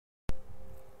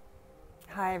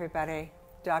Hi everybody,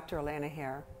 Dr. Elena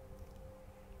here.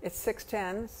 It's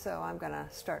 6:10, so I'm going to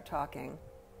start talking.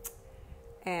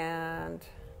 And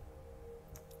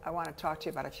I want to talk to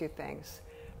you about a few things.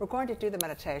 We're going to do the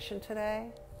meditation today,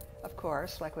 of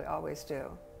course, like we always do.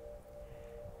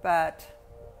 But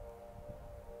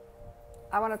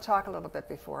I want to talk a little bit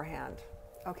beforehand,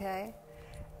 okay?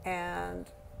 And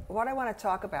what I want to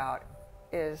talk about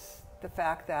is the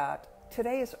fact that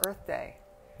today is Earth Day.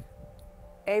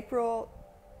 April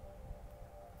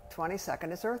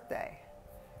 22nd is Earth Day.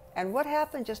 And what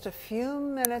happened just a few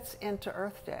minutes into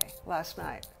Earth Day last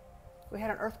night? We had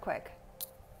an earthquake.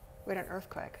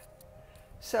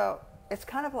 So it's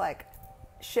kind of like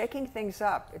shaking things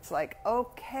up. It's like,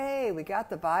 okay, we got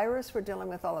the virus, we're dealing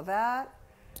with all of that.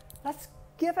 Let's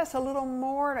give us a little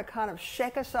more to kind of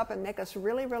shake us up and make us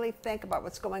really, really think about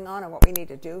what's going on and what we need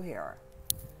to do here.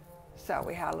 So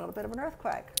we had a little bit of an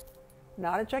earthquake.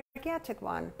 Not a gigantic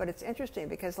one, but it's interesting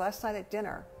because last night at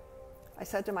dinner, I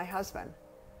said to my husband,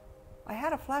 I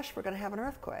had a flash we're going to have an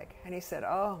earthquake. And he said,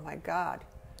 oh my God,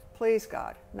 please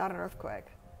God, not an earthquake.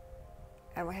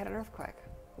 And we had an earthquake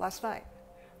last night,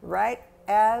 right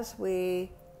as we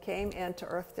came into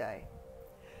Earth Day.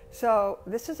 So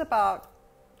this is about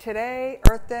today,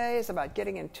 Earth Day is about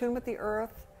getting in tune with the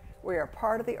earth. We are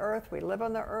part of the earth, we live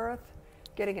on the earth,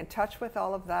 getting in touch with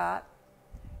all of that,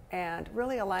 and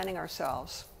really aligning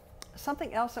ourselves.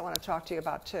 Something else I want to talk to you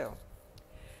about too.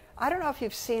 I don't know if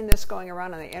you've seen this going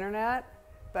around on the internet,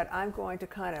 but I'm going to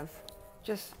kind of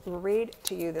just read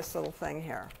to you this little thing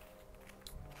here.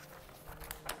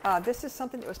 This is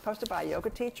something that was posted by a yoga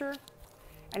teacher,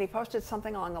 and he posted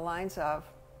something along the lines of,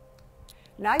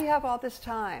 now you have all this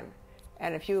time,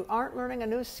 and if you aren't learning a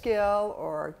new skill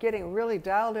or getting really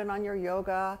dialed in on your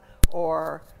yoga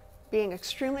or being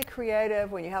extremely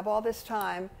creative when you have all this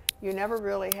time, you never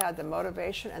really had the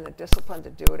motivation and the discipline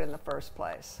to do it in the first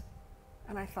place.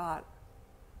 And I thought,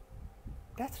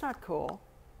 that's not cool.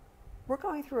 We're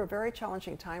going through a very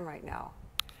challenging time right now.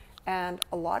 And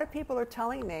a lot of people are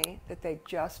telling me that they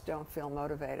just don't feel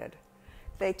motivated.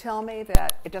 They tell me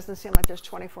that it doesn't seem like there's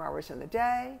 24 hours in the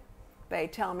day. They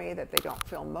tell me that they don't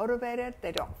feel motivated.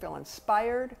 They don't feel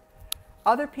inspired.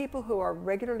 Other people who are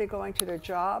regularly going to their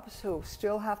jobs, who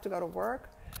still have to go to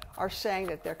work, are saying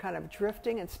that they're kind of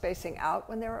drifting and spacing out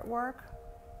when they're at work.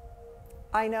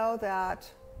 I know that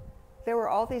there were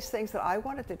all these things that I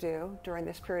wanted to do during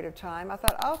this period of time. I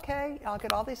thought, okay, I'll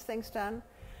get all these things done.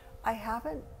 I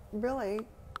haven't really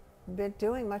been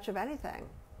doing much of anything,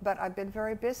 but I've been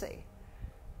very busy.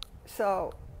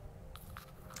 So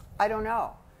I don't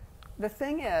know. The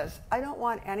thing is, I don't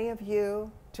want any of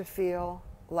you to feel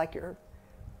like you're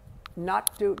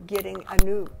not getting a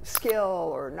new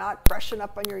skill or not brushing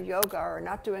up on your yoga or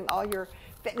not doing all your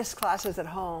fitness classes at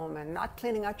home and not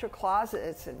cleaning out your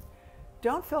closets. And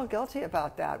don't feel guilty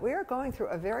about that. We are going through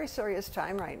a very serious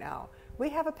time right now. We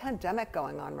have a pandemic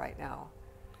going on right now.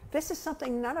 This is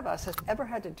something none of us has ever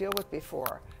had to deal with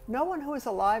before. No one who is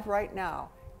alive right now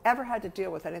ever had to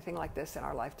deal with anything like this in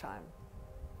our lifetime.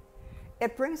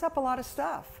 It brings up a lot of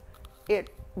stuff.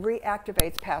 It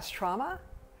reactivates past trauma.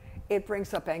 It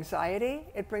brings up anxiety.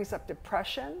 It brings up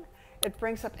depression. It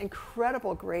brings up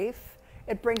incredible grief.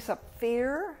 It brings up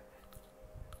fear.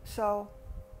 So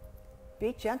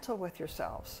be gentle with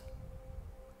yourselves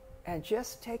and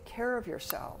just take care of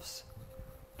yourselves.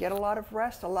 Get a lot of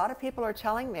rest. A lot of people are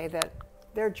telling me that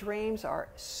their dreams are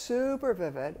super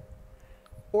vivid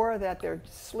or that their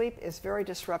sleep is very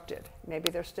disrupted. Maybe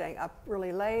they're staying up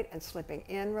really late and sleeping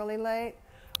in really late,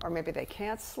 or maybe they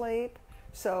can't sleep.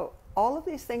 So all of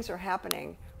these things are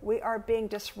happening. We are being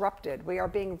disrupted. We are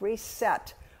being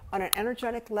reset. On an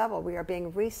energetic level, we are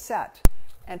being reset.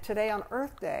 And today on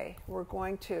Earth Day, we're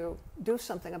going to do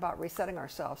something about resetting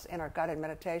ourselves in our guided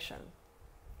meditation.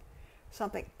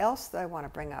 Something else that I want to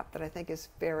bring up that I think is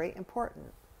very important.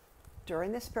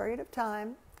 During this period of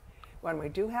time, when we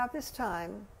do have this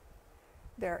time,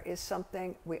 there is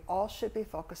something we all should be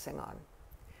focusing on.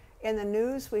 In the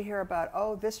news, we hear about,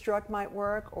 oh, this drug might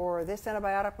work, or this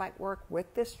antibiotic might work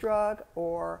with this drug,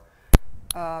 or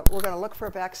we're going to look for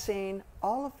a vaccine.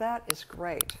 All of that is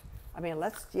great. I mean,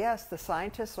 yes, the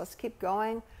scientists, let's keep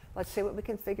going. Let's see what we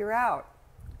can figure out.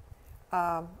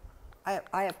 I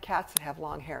have cats that have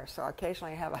long hair, so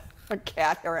occasionally I have a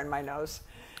cat hair in my nose.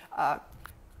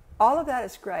 All of that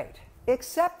is great,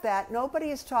 except that nobody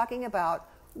is talking about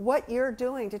what you're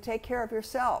doing to take care of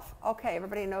yourself. Okay,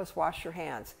 everybody knows wash your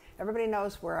hands. Everybody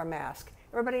knows wear a mask.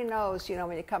 Everybody knows,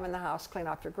 when you come in the house, clean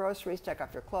off your groceries, take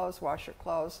off your clothes, wash your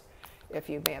clothes if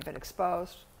you may have been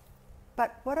exposed.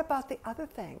 But what about the other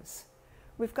things?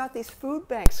 We've got these food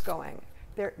banks going.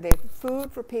 They're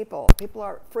food for people. People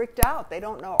are freaked out. They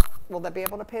don't know, will they be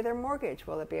able to pay their mortgage?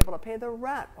 Will they be able to pay their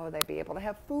rent? Will they be able to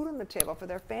have food on the table for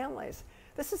their families?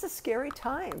 This is a scary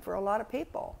time for a lot of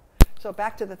people. So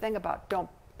back to the thing about don't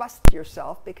bust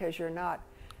yourself because you're not,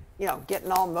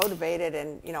 getting all motivated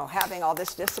and, having all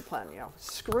this discipline.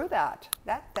 Screw that.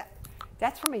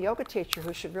 That's from a yoga teacher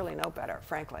who should really know better,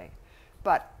 frankly.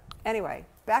 But anyway,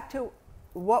 back to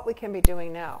what we can be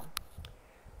doing now.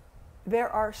 There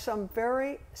are some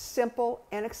very simple,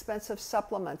 inexpensive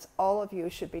supplements all of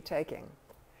you should be taking.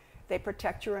 They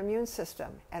protect your immune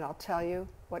system, and I'll tell you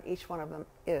what each one of them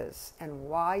is and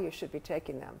why you should be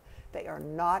taking them. They are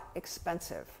not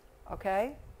expensive,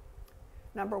 okay?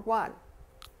 Number one,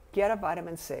 get a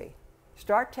vitamin C.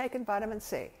 Start taking vitamin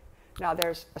C. Now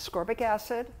there's ascorbic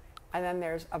acid, and then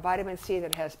there's a vitamin C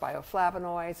that has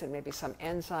bioflavonoids and maybe some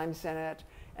enzymes in it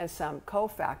and some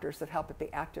cofactors that help it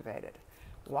be activated.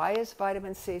 Why is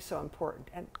vitamin C so important?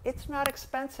 And it's not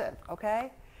expensive,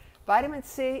 okay? Vitamin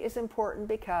C is important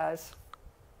because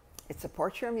it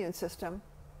supports your immune system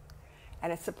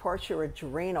and it supports your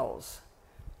adrenals.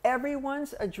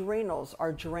 Everyone's adrenals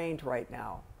are drained right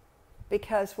now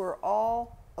because we're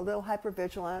all a little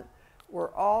hypervigilant,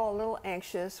 we're all a little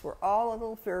anxious, we're all a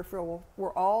little fearful,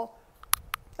 we're all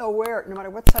aware, no matter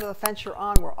what side of the fence you're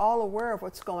on, we're all aware of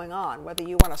what's going on, whether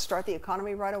you want to start the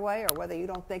economy right away or whether you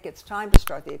don't think it's time to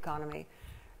start the economy.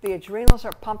 The adrenals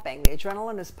are pumping, the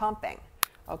adrenaline is pumping,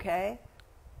 okay?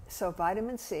 So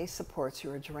vitamin C supports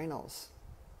your adrenals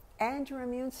and your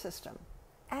immune system,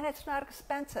 and it's not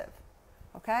expensive,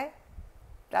 okay?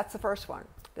 That's the first one.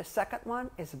 The second one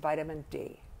is vitamin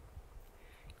D.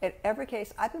 In every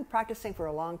case, I've been practicing for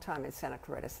a long time in Santa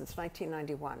Clarita, since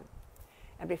 1991.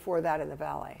 And before that in the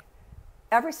Valley.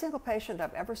 Every single patient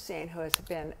I've ever seen who has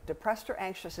been depressed or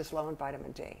anxious is low in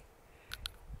vitamin D.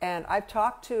 And I've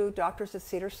talked to doctors at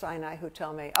Cedars-Sinai who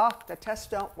tell me, oh, the tests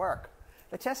don't work.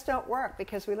 The tests don't work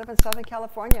because we live in Southern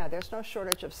California. There's no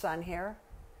shortage of sun here.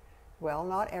 Well,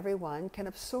 not everyone can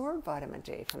absorb vitamin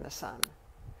D from the sun.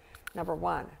 Number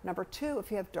one. Number two,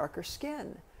 if you have darker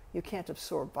skin, you can't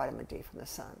absorb vitamin D from the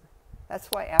sun. That's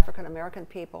why African American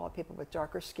people, people with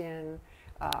darker skin,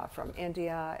 from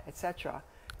India, etc.,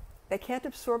 they can't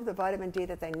absorb the vitamin D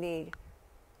that they need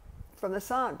from the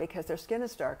sun because their skin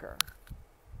is darker.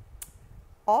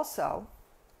 Also,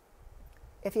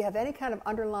 if you have any kind of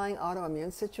underlying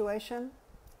autoimmune situation,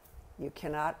 you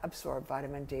cannot absorb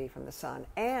vitamin D from the sun.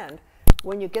 And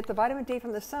when you get the vitamin D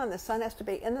from the sun has to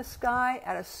be in the sky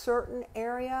at a certain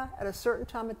area, at a certain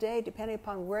time of day, depending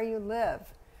upon where you live,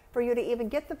 for you to even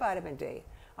get the vitamin D.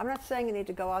 I'm not saying you need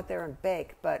to go out there and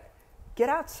bake, but get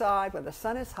outside when the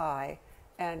sun is high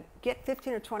and get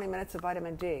 15 or 20 minutes of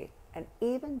vitamin D. And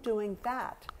even doing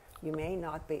that, you may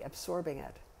not be absorbing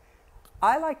it.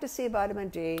 I like to see vitamin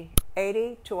D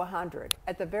 80 to 100.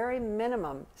 At the very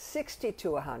minimum, 60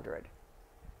 to 100.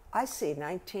 I see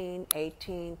 19,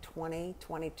 18, 20,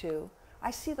 22.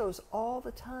 I see those all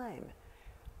the time.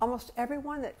 Almost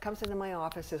everyone that comes into my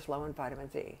office is low in vitamin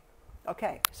D.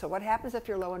 Okay, so what happens if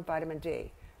you're low in vitamin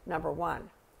D? Number one,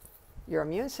 your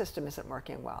immune system isn't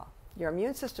working well. Your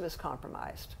immune system is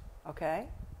compromised, okay?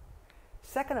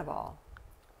 Second of all,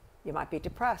 you might be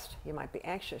depressed, you might be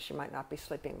anxious, you might not be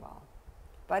sleeping well.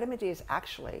 Vitamin D is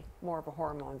actually more of a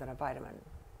hormone than a vitamin.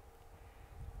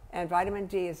 And vitamin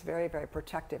D is very, very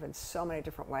protective in so many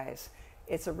different ways.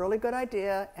 It's a really good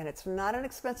idea, and it's not an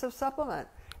expensive supplement.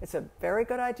 It's a very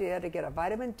good idea to get a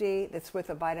vitamin D that's with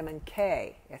a vitamin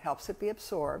K. It helps it be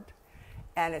absorbed,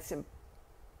 and it's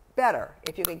better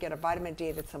if you can get a vitamin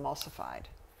D that's emulsified,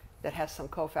 that has some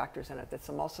cofactors in it that's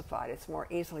emulsified. It's more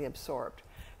easily absorbed,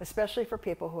 especially for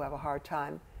people who have a hard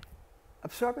time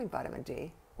absorbing vitamin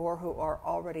D or who are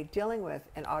already dealing with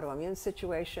an autoimmune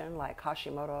situation like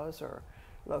Hashimoto's or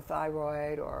low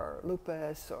thyroid or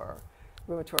lupus or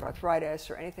rheumatoid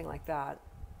arthritis or anything like that.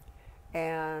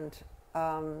 And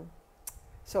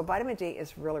so vitamin D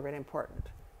is really, really important.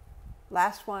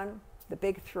 Last one, the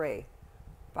big three: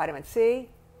 vitamin C,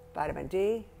 vitamin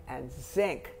D, and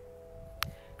zinc.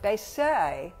 They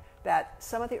say that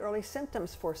some of the early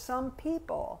symptoms for some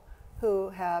people who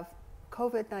have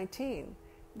COVID-19,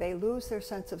 they lose their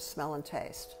sense of smell and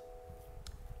taste.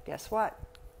 Guess what?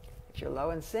 If you're low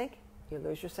in zinc, you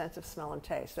lose your sense of smell and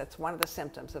taste. That's one of the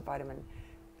symptoms of vitamin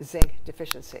zinc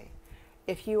deficiency.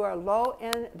 If you are low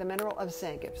in the mineral of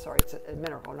zinc, it's a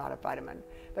mineral, not a vitamin,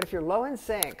 but if you're low in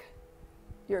zinc,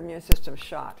 your immune system's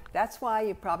shot. That's why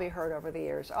you've probably heard over the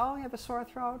years, oh, you have a sore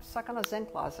throat? Suck on a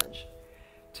zinc lozenge.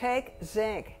 Take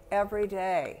zinc every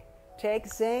day. Take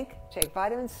zinc, take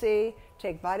vitamin C,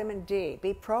 take vitamin D.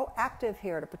 Be proactive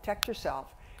here to protect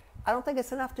yourself. I don't think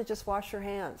it's enough to just wash your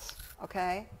hands,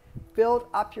 okay? Build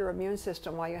up your immune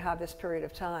system while you have this period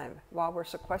of time, while we're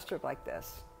sequestered like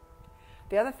this.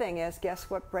 The other thing is, guess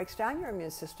what breaks down your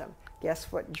immune system?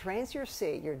 Guess what drains your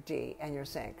C, your D, and your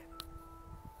zinc?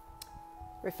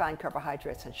 Refined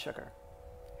carbohydrates and sugar.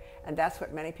 And that's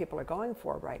what many people are going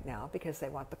for right now because they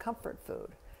want the comfort food.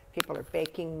 People are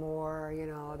baking more,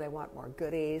 they want more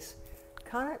goodies.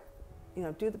 Kind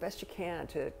of, do the best you can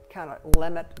to kind of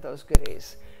limit those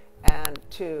goodies and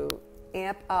to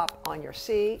amp up on your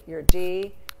C, your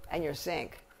D, and your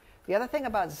zinc. The other thing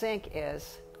about zinc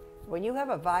is when you have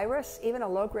a virus, even a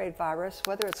low-grade virus,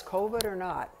 whether it's COVID or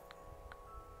not,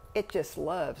 it just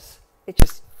lives.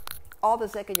 All the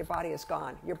zinc in your body is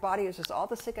gone. Your body uses all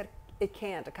the zinc it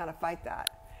can to kind of fight that.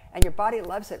 And your body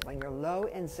loves it when you're low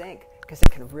in zinc because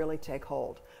it can really take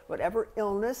hold. Whatever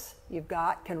illness you've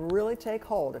got can really take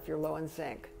hold if you're low in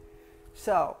zinc.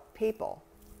 So, people,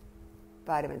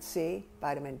 vitamin C,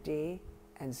 vitamin D,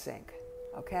 and zinc,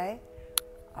 okay?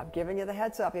 I've given you the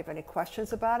heads up. If you have any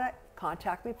questions about it,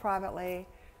 contact me privately.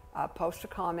 Post a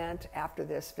comment after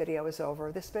this video is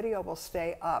over. This video will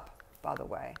stay up, by the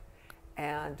way.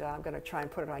 And I'm going to try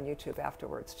and put it on YouTube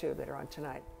afterwards, too, later on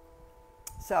tonight.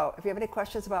 So if you have any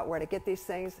questions about where to get these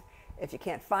things, if you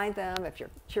can't find them, if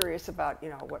you're curious about,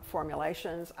 what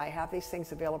formulations, I have these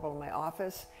things available in my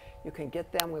office. You can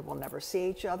get them. We will never see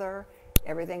each other.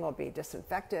 Everything will be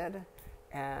disinfected.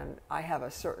 And I have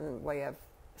a certain way of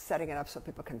setting it up so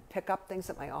people can pick up things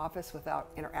at my office without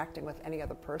interacting with any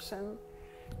other person.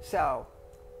 So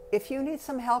if you need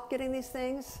some help getting these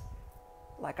things,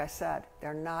 like I said,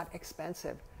 they're not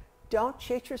expensive. Don't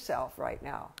cheat yourself right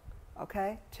now,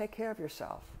 okay? Take care of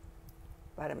yourself.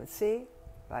 Vitamin C,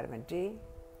 vitamin D,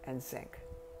 and zinc,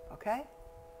 okay?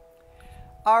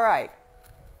 All right.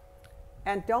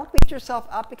 And don't beat yourself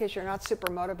up because you're not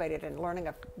super motivated in learning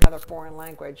another foreign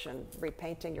language and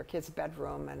repainting your kid's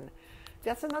bedroom. And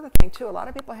that's another thing, too. A lot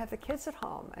of people have the kids at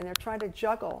home, and they're trying to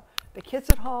juggle the kids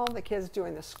at home, the kids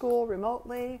doing the school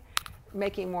remotely,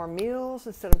 making more meals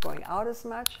instead of going out as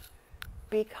much.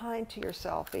 Be kind to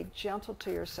yourself. Be gentle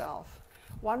to yourself.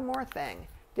 One more thing.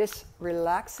 This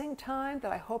relaxing time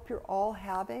that I hope you're all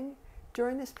having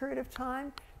during this period of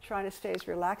time, trying to stay as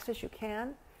relaxed as you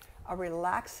can, a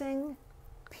relaxing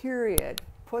period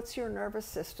puts your nervous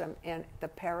system in the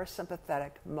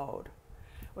parasympathetic mode.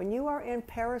 When you are in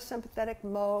parasympathetic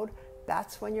mode,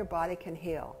 that's when your body can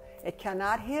heal. It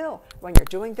cannot heal when you're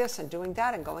doing this and doing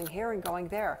that and going here and going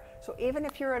there. So even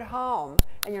if you're at home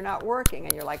and you're not working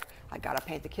and you're like, I got to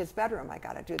paint the kid's bedroom, I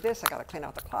got to do this, I got to clean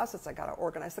out the closets, I got to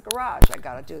organize the garage, I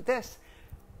got to do this.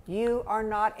 You are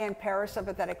not in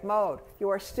parasympathetic mode. You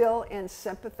are still in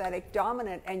sympathetic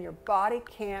dominant, and your body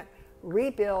can't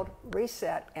rebuild,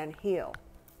 reset, and heal.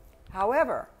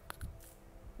 However,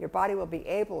 your body will be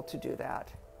able to do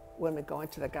that when we go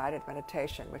into the guided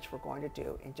meditation, which we're going to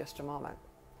do in just a moment.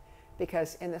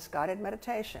 Because in this guided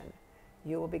meditation,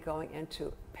 you will be going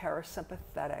into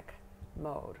parasympathetic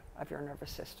mode of your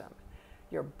nervous system.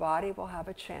 Your body will have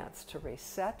a chance to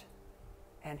reset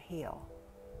and heal.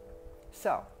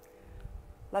 So,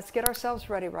 let's get ourselves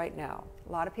ready right now.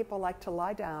 A lot of people like to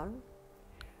lie down.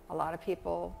 A lot of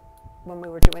people, when we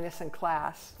were doing this in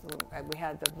class, we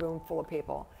had the room full of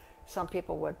people. Some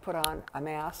people would put on a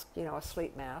mask, a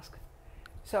sleep mask.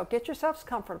 So get yourselves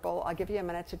comfortable. I'll give you a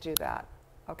minute to do that,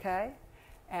 okay?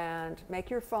 And make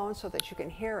your phone so that you can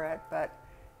hear it, but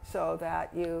so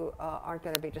that you aren't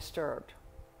going to be disturbed.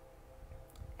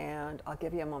 And I'll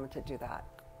give you a moment to do that.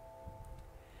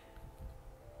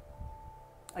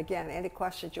 Again, any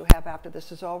questions you have after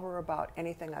this is over about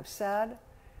anything I've said,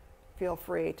 feel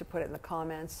free to put it in the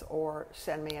comments or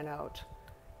send me a note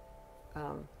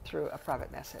through a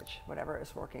private message, whatever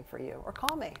is working for you. Or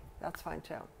call me. That's fine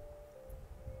too.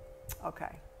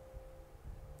 Okay.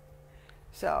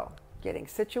 So, getting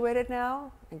situated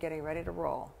now and getting ready to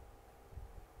roll.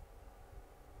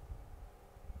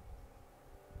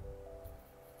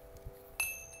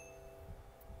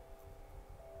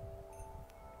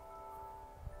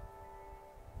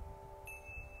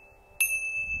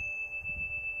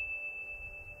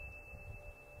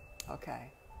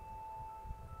 Okay.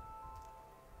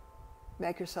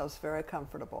 Make yourselves very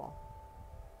comfortable.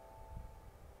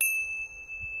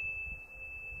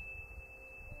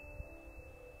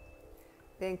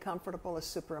 Being comfortable is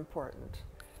super important.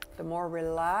 The more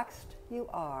relaxed you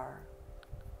are,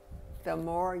 the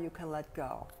more you can let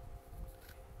go.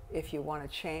 If you want to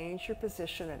change your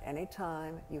position at any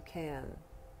time, you can.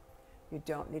 You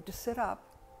don't need to sit up.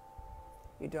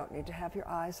 You don't need to have your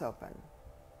eyes open.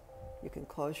 You can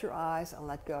close your eyes and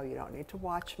let go. You don't need to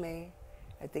watch me.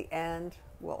 At the end,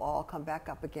 we'll all come back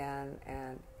up again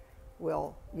and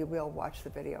you will watch the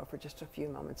video for just a few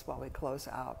moments while we close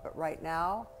out. But right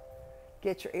now,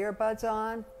 get your earbuds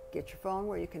on, get your phone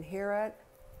where you can hear it,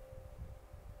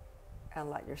 and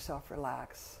let yourself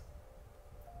relax.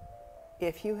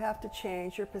 If you have to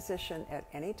change your position at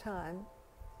any time,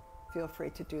 feel free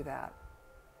to do that.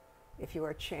 If you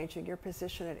are changing your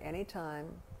position at any time,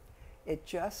 it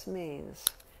just means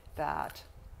that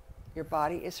your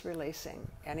body is releasing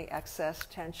any excess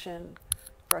tension,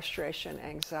 frustration,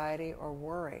 anxiety, or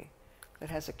worry that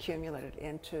has accumulated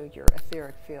into your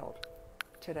etheric field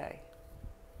today.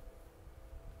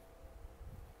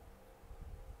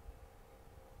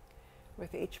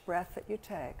 With each breath that you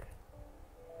take,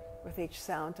 with each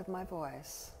sound of my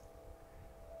voice,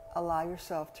 allow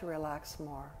yourself to relax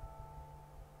more.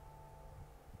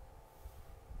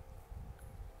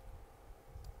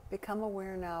 Become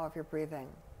aware now of your breathing.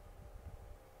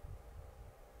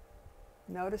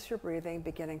 Notice your breathing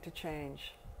beginning to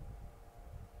change.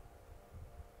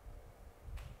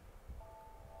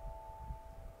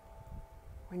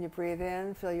 When you breathe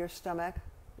in, feel your stomach,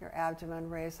 your abdomen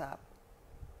raise up.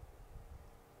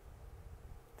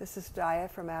 This is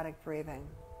diaphragmatic breathing.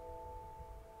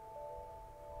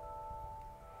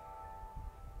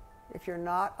 If you're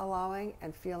not allowing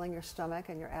and feeling your stomach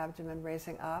and your abdomen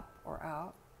raising up or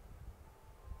out,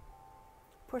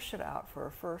 push it out for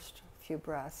a first few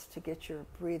breaths to get your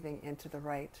breathing into the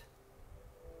right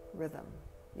rhythm.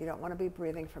 You don't want to be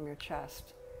breathing from your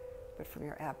chest, but from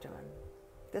your abdomen.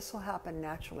 This will happen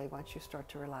naturally once you start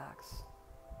to relax.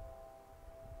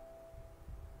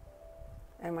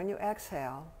 And when you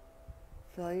exhale,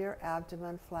 feel your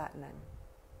abdomen flattening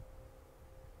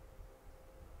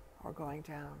or going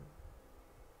down.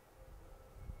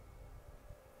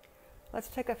 Let's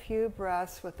take a few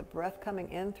breaths with the breath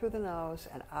coming in through the nose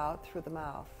and out through the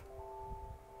mouth.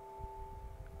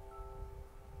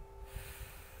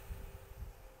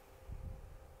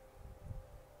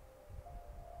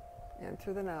 In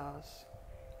through the nose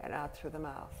and out through the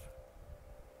mouth.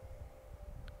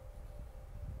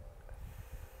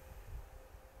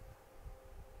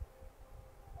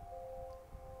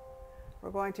 We're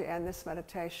going to end this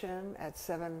meditation at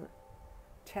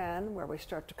 7:10, where we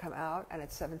start to come out, and at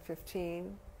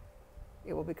 7:15,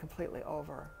 it will be completely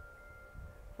over.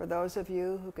 For those of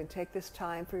you who can take this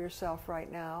time for yourself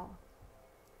right now,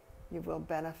 you will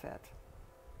benefit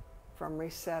from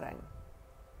resetting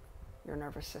your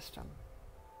nervous system.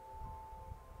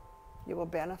 You will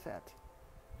benefit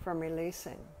from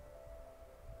releasing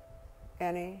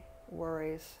any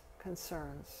worries,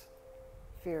 concerns,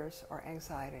 fears, or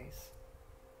anxieties.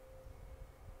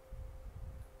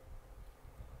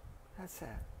 That's it.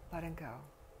 Letting go.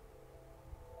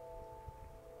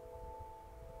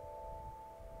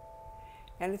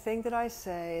 Anything that I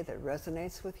say that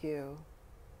resonates with you,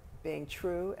 being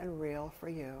true and real for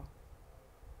you,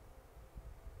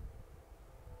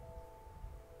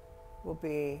 will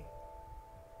be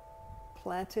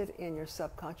planted in your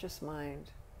subconscious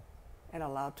mind and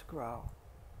allowed to grow.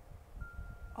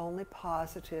 Only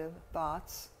positive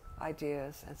thoughts,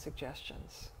 ideas, and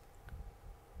suggestions.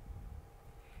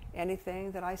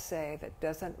 Anything that I say that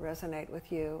doesn't resonate with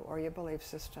you or your belief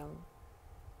system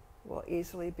will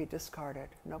easily be discarded,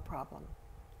 no problem.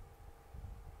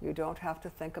 You don't have to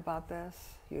think about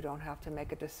this. You don't have to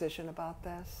make a decision about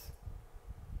this.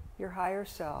 Your higher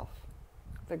self,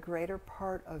 the greater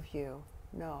part of you,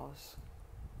 knows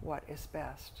what is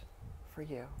best for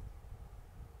you.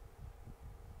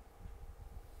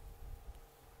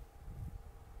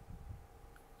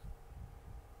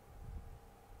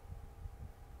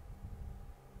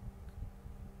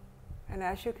 And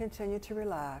as you continue to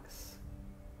relax,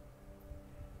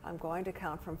 I'm going to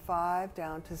count from 5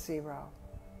 down to 0.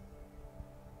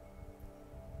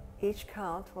 Each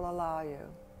count will allow you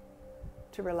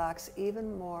to relax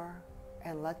even more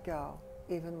and let go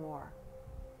even more.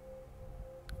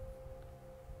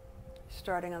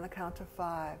 Starting on the count of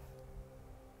 5,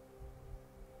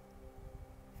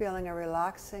 feeling a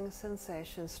relaxing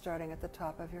sensation starting at the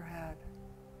top of your head.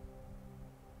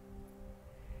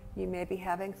 You may be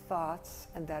having thoughts,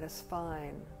 and that is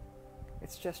fine.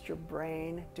 It's just your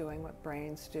brain doing what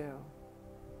brains do.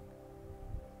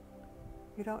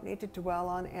 You don't need to dwell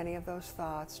on any of those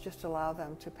thoughts. Just allow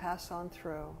them to pass on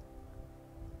through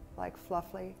like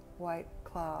fluffy white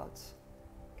clouds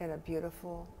in a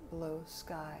beautiful blue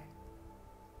sky.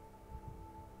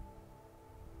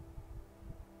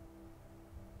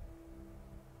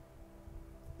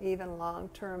 Even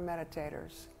long-term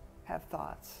meditators have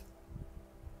thoughts.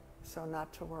 So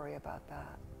not to worry about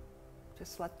that.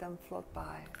 Just let them float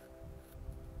by.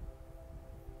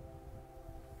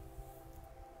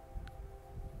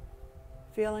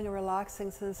 Feeling a relaxing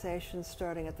sensation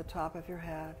starting at the top of your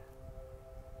head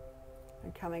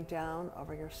and coming down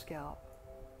over your scalp.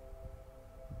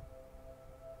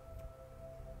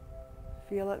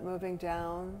 Feel it moving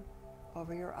down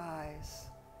over your eyes,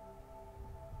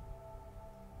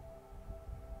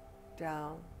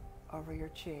 down over your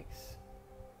cheeks.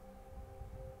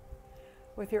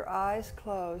 With your eyes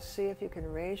closed, see if you can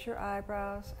raise your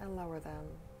eyebrows and lower them,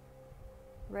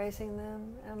 raising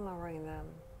them and lowering them,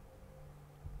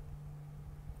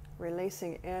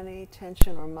 releasing any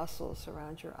tension or muscles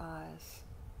around your eyes.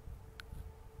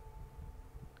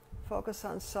 Focus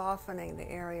on softening the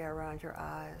area around your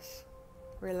eyes,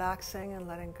 relaxing and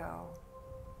letting go.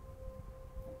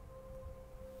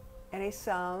 Any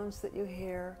sounds that you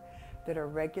hear that are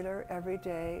regular,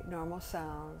 everyday, normal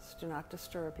sounds do not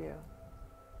disturb you.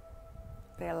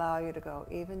 They allow you to go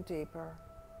even deeper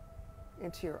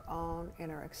into your own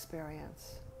inner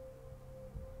experience.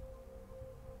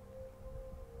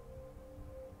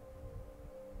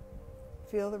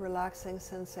 Feel the relaxing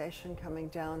sensation coming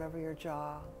down over your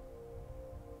jaw.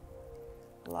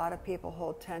 A lot of people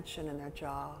hold tension in their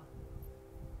jaw.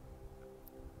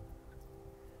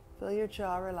 Feel your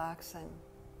jaw relaxing.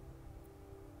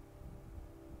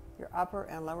 Your upper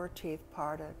and lower teeth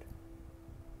parted,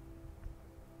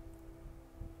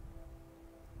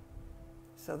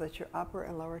 so that your upper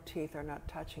and lower teeth are not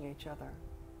touching each other.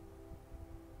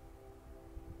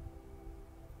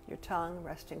 Your tongue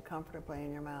resting comfortably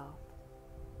in your mouth.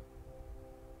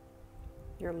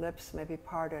 Your lips may be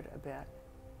parted a bit.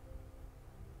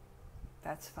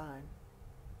 That's fine.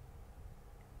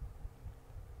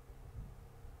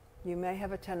 You may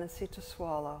have a tendency to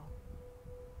swallow,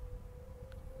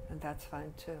 and that's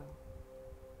fine too.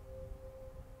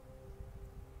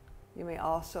 You may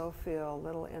also feel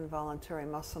little involuntary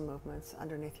muscle movements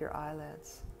underneath your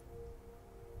eyelids,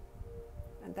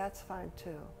 and that's fine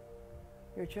too.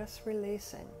 You're just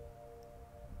releasing.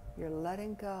 You're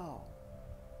letting go.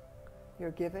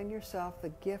 You're giving yourself the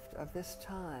gift of this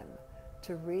time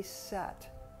to reset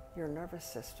your nervous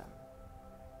system,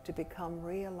 to become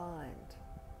realigned.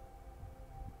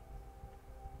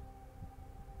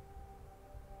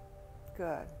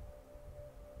 Good.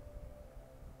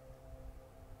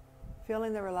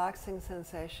 Feeling the relaxing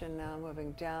sensation now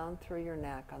moving down through your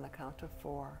neck on the count of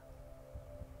 4.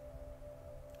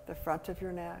 The front of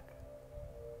your neck,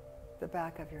 the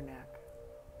back of your neck.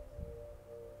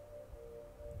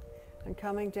 And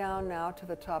coming down now to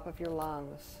the top of your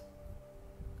lungs.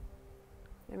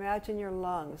 Imagine your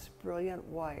lungs brilliant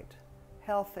white,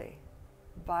 healthy,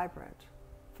 vibrant,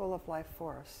 full of life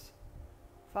force,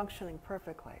 functioning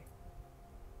perfectly.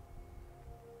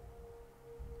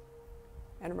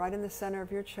 And right in the center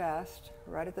of your chest,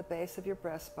 right at the base of your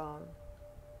breastbone,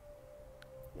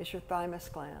 is your thymus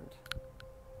gland.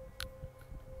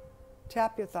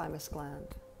 Tap your thymus gland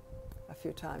a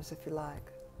few times if you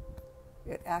like.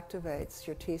 It activates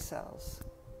your T cells,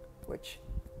 which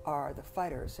are the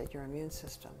fighters at your immune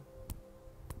system.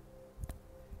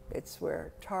 It's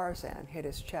where Tarzan hit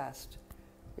his chest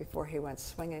before he went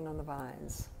swinging on the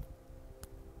vines.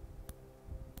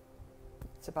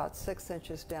 It's about 6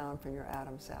 inches down from your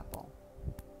Adam's apple.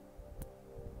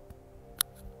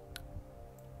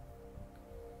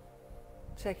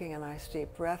 Taking a nice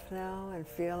deep breath now and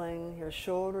feeling your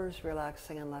shoulders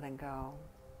relaxing and letting go.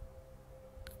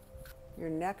 Your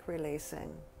neck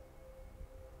releasing,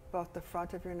 both the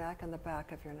front of your neck and the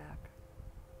back of your neck.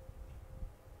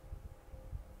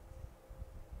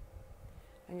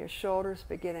 And your shoulders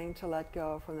beginning to let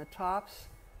go from the tops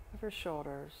of your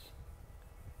shoulders,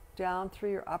 down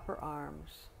through your upper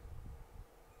arms,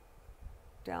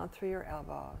 down through your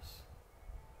elbows,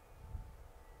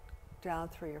 down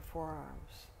through your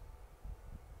forearms,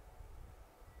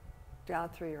 down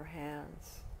through your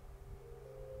hands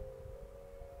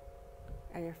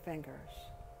and your fingers.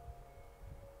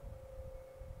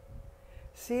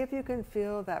 See if you can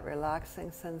feel that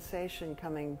relaxing sensation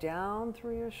coming down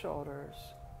through your shoulders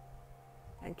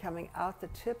and coming out the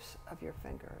tips of your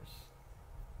fingers.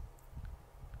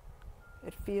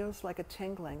 It feels like a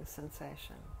tingling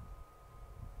sensation.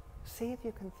 See if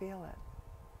you can feel it.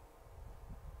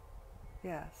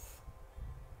 Yes.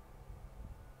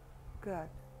 Good.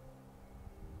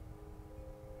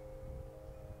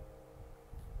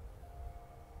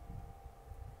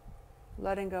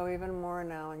 Letting go even more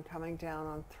now and coming down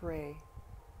on 3.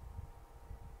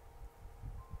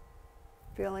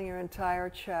 Feeling your entire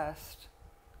chest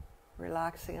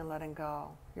relaxing and letting go.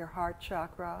 Your heart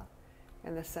chakra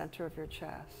in the center of your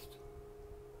chest.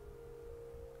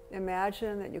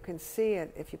 Imagine that you can see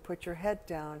it if you put your head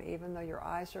down, even though your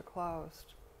eyes are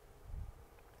closed.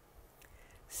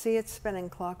 See it spinning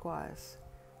clockwise.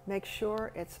 Make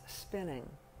sure it's spinning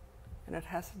and it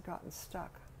hasn't gotten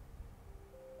stuck.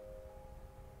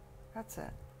 That's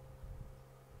it.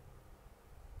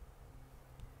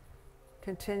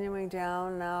 Continuing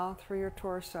down now through your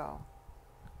torso,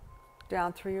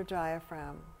 down through your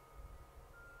diaphragm,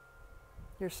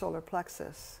 your solar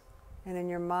plexus. And in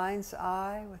your mind's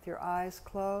eye, with your eyes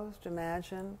closed,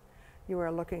 imagine you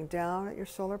are looking down at your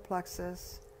solar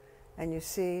plexus and you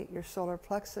see your solar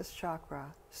plexus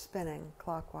chakra spinning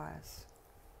clockwise.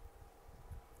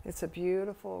 It's a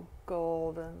beautiful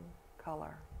golden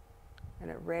color and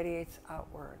it radiates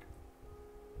outward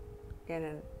in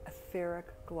an etheric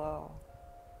glow.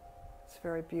 It's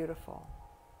very beautiful.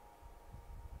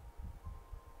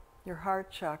 Your heart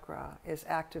chakra is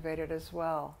activated as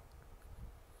well,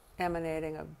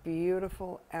 emanating a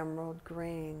beautiful emerald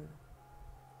green.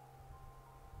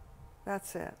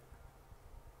 That's it.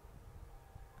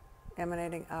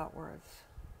 Emanating outwards.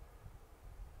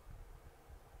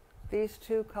 These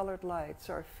two colored lights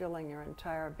are filling your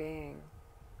entire being.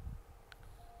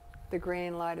 The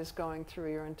green light is going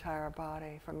through your entire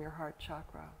body from your heart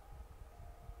chakra.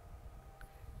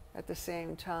 At the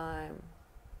same time,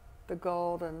 the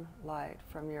golden light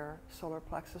from your solar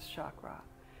plexus chakra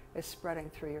is spreading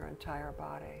through your entire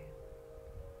body.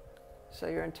 So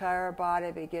your entire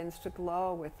body begins to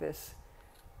glow with this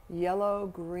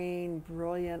yellow-green,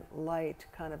 brilliant light,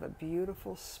 kind of a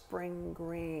beautiful spring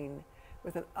green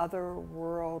with an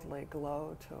otherworldly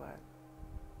glow to it.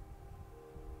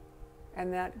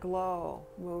 And that glow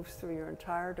moves through your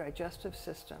entire digestive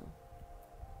system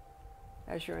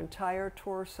as your entire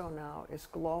torso now is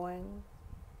glowing,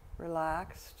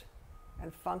 relaxed,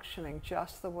 and functioning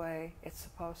just the way it's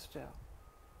supposed to,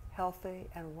 healthy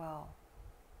and well.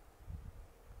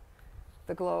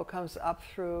 The glow comes up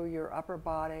through your upper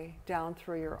body, down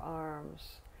through your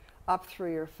arms, up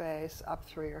through your face, up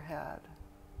through your head.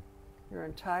 Your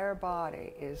entire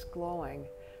body is glowing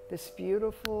this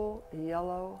beautiful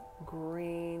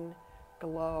yellow-green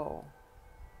glow.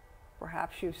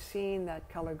 Perhaps you've seen that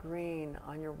color green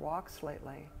on your walks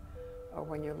lately, or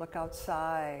when you look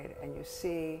outside and you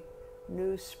see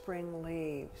new spring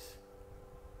leaves.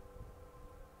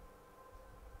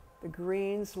 The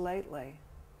greens lately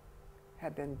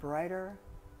have been brighter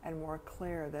and more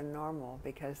clear than normal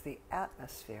because the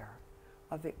atmosphere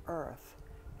of the earth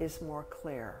is more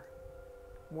clear,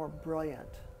 more brilliant.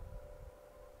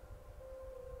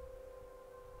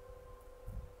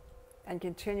 And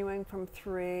continuing from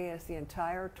 3 as the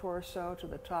entire torso to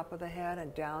the top of the head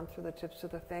and down through the tips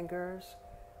of the fingers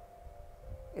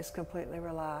is completely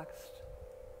relaxed.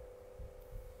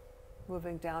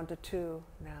 Moving down to 2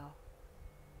 now.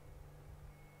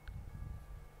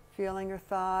 Feeling your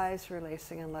thighs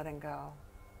releasing and letting go.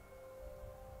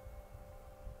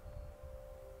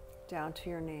 Down to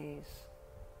your knees.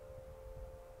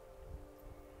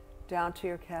 Down to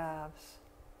your calves.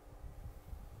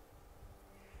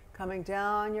 Coming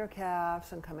down your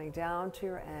calves and coming down to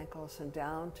your ankles and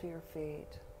down to your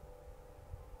feet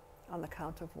on the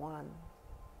count of 1.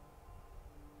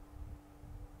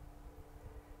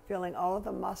 Feeling all of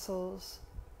the muscles,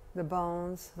 the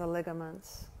bones, the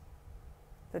ligaments,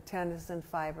 the tendons and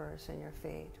fibers in your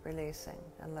feet, releasing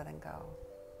and letting go.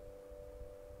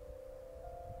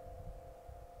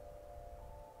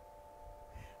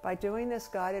 By doing this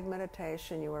guided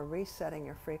meditation, you are resetting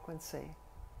your frequency.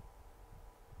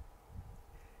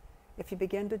 If you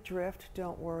begin to drift,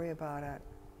 don't worry about it.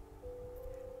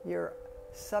 Your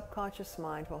subconscious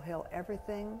mind will hear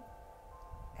everything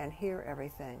and hear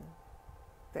everything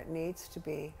that needs to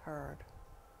be heard.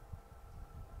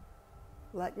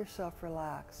 Let yourself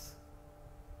relax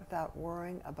without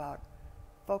worrying about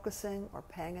focusing or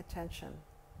paying attention.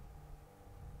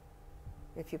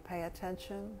 If you pay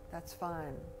attention, that's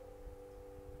fine.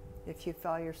 If you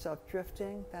feel yourself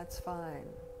drifting, that's fine.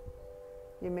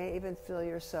 You may even feel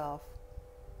yourself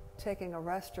taking a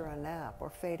rest or a nap or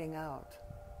fading out.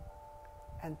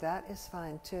 And that is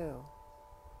fine too.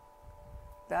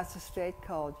 That's a state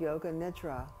called Yoga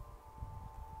Nidra,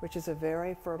 which is a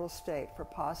very fertile state for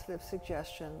positive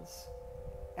suggestions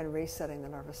and resetting the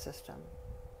nervous system.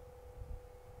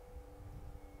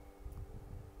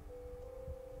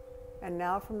 And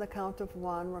now from the count of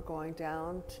 1, we're going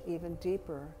down even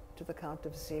deeper to the count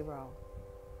of 0.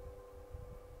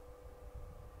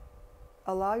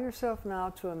 Allow yourself now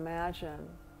to imagine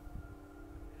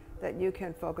that you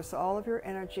can focus all of your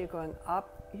energy going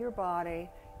up your body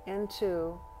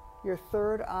into your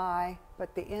third eye,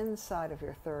 but the inside of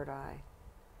your third eye,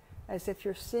 as if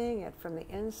you're seeing it from the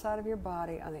inside of your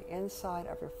body on the inside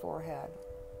of your forehead.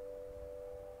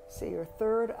 See your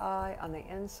third eye on the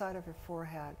inside of your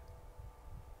forehead.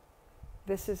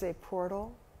 This is a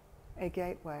portal, a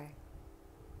gateway.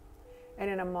 And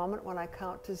in a moment when I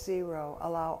count to 0,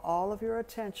 allow all of your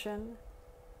attention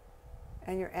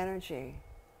and your energy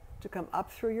to come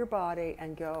up through your body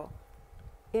and go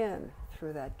in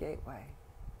through that gateway,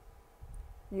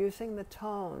 using the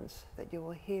tones that you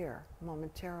will hear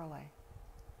momentarily,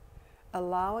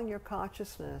 allowing your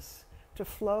consciousness to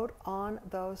float on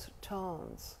those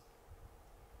tones,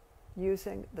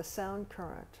 using the sound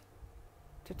current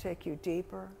to take you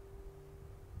deeper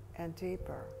and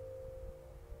deeper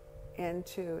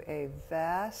into a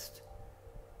vast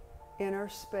inner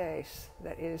space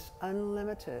that is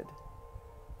unlimited,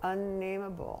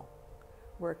 unnameable,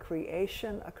 where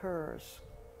creation occurs.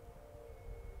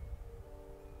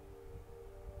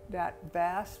 That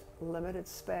vast, limited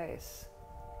space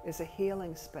is a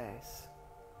healing space.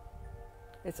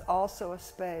 It's also a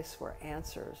space where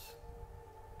answers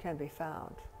can be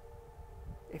found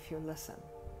if you listen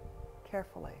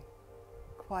carefully,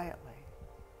 quietly,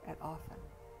 and often.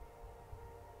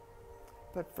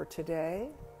 But for today,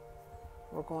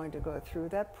 we're going to go through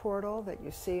that portal that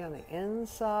you see on the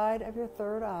inside of your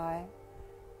third eye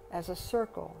as a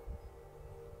circle,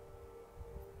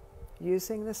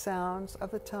 using the sounds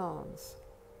of the tones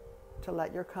to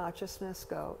let your consciousness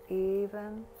go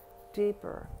even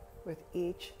deeper with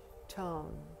each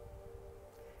tone,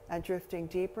 and drifting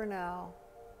deeper now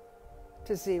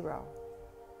to 0.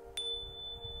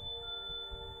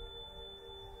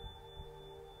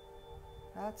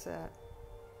 That's it.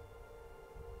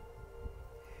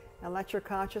 And let your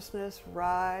consciousness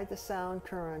ride the sound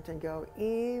current and go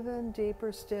even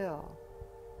deeper still.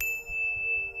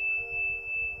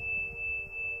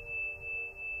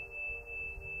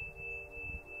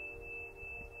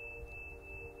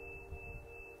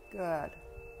 Good.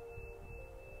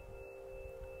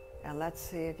 And let's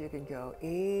see if you can go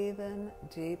even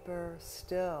deeper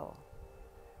still,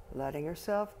 letting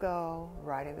yourself go,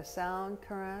 riding the sound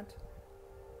current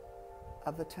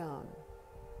of the tone.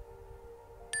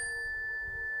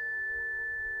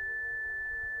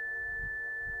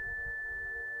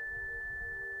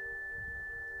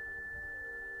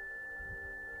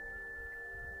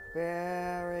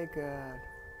 Very good.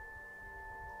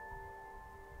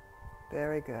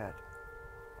 Very good.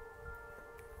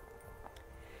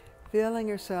 Feeling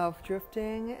yourself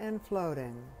drifting and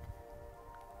floating.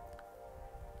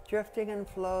 Drifting and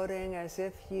floating as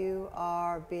if you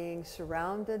are being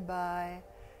surrounded by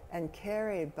and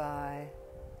carried by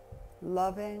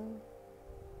loving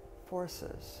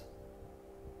forces.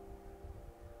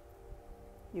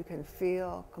 You can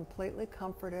feel completely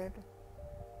comforted,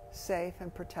 safe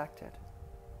and protected,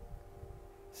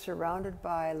 surrounded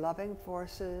by loving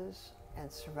forces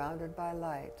and surrounded by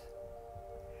light,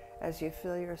 as you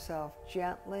feel yourself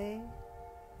gently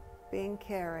being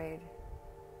carried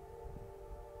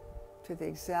to the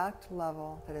exact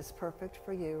level that is perfect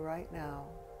for you right now,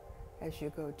 as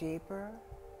you go deeper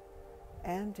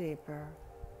and deeper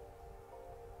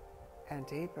and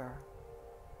deeper.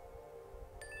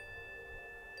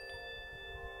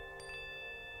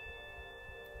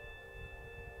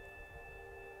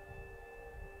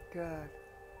 Good.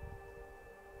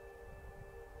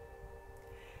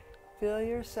 Feel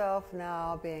yourself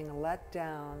now being let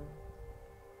down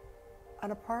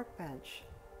on a park bench.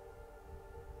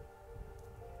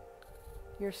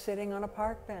 You're sitting on a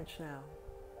park bench now,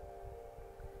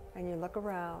 and you look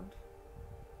around,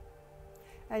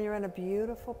 and you're in a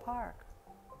beautiful park.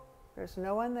 There's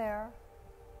no one there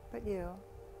but you.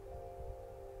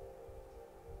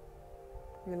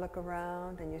 You look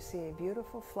around and you see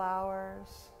beautiful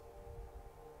flowers.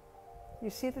 You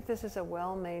see that this is a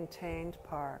well-maintained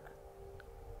park.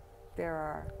 There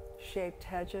are shaped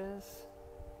hedges,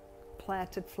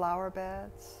 planted flower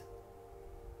beds.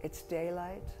 It's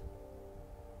daylight.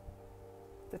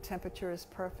 The temperature is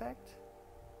perfect.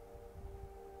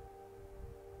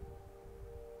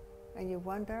 And you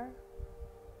wonder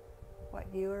what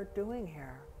you are doing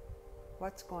here.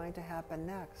 What's going to happen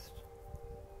next?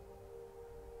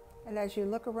 And as you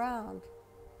look around,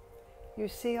 you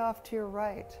see off to your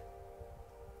right,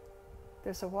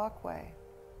 there's a walkway,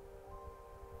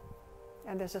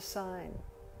 and there's a sign,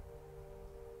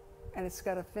 and it's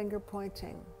got a finger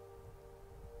pointing,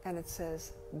 and it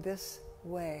says, "This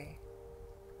way."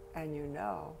 And you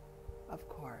know, of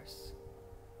course,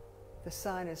 the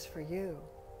sign is for you,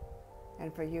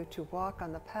 and for you to walk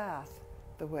on the path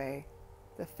the way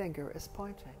the finger is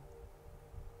pointing.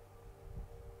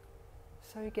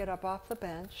 So you get up off the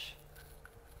bench.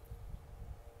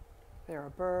 There are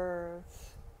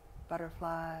birds,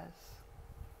 butterflies.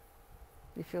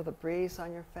 You feel the breeze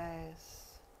on your face.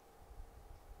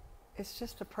 It's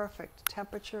just a perfect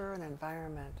temperature and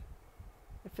environment.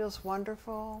 It feels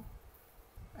wonderful,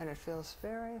 and it feels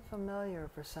very familiar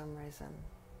for some reason.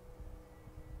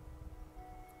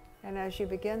 And as you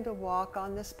begin to walk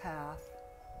on this path,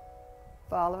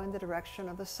 following the direction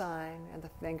of the sign and the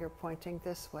finger pointing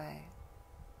this way,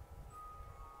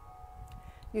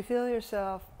 you feel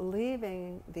yourself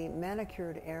leaving the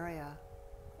manicured area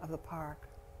of the park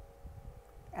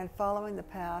and following the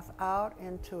path out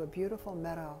into a beautiful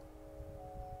meadow.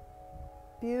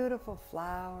 Beautiful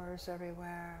flowers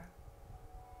everywhere.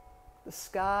 The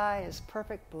sky is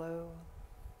perfect blue.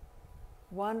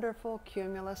 Wonderful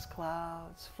cumulus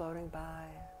clouds floating by.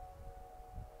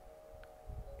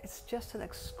 It's just an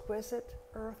exquisite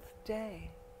Earth day.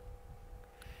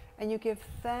 And you give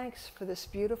thanks for this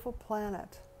beautiful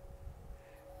planet.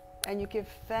 And you give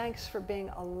thanks for being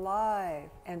alive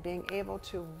and being able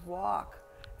to walk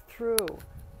through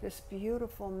this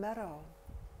beautiful meadow.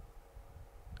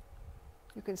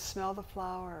 You can smell the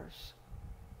flowers.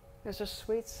 There's a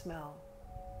sweet smell,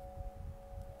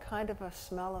 kind of a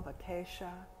smell of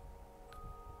acacia,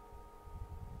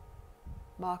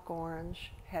 mock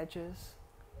orange hedges,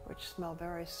 which smell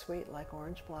very sweet like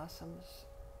orange blossoms.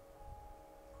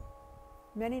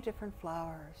 Many different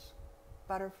flowers,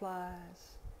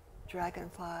 butterflies,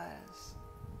 dragonflies.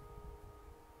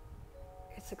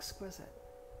 It's exquisite.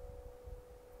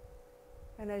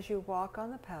 And as you walk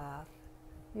on the path,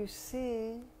 you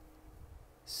see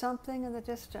something in the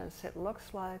distance. It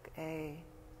looks like a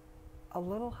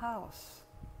little house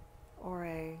or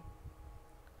a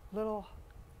little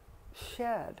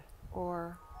shed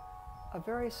or a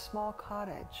very small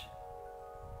cottage.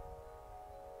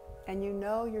 And you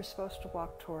know you're supposed to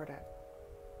walk toward it.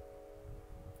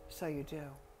 So you do.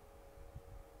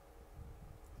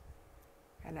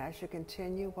 And as you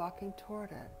continue walking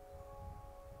toward it,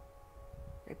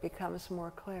 it becomes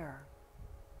more clear.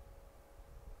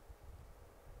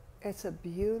 It's a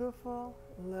beautiful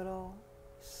little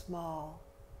small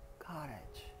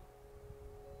cottage.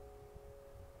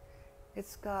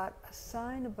 It's got a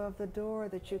sign above the door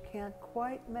that you can't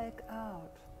quite make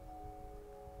out.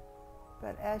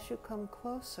 But as you come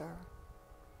closer,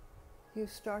 you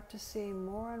start to see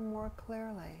more and more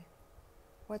clearly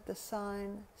what the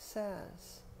sign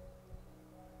says.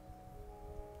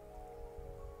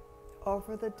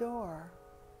 Over the door,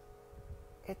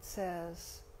 it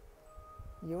says,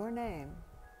 your name,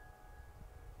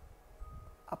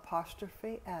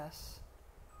 apostrophe S,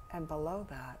 and below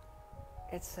that,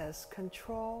 it says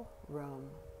control room.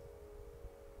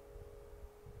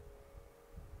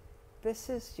 This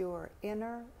is your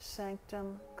inner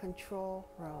sanctum control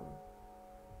room.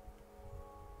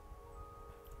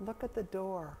 Look at the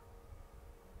door.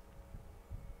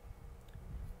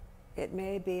 It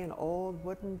may be an old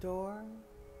wooden door.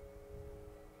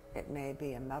 It may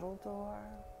be a metal door.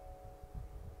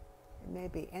 It may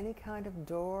be any kind of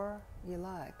door you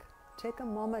like. Take a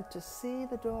moment to see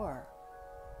the door.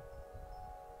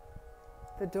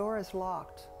 The door is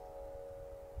locked,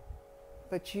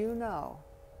 but you know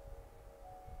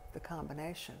the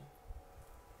combination.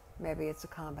 Maybe it's a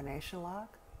combination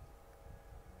lock.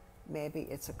 Maybe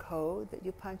it's a code that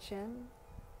you punch in.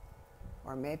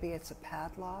 Or maybe it's a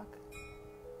padlock,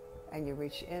 and you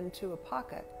reach into a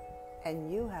pocket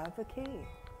and you have the key.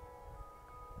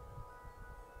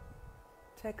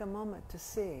 Take a moment to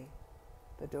see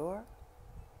the door,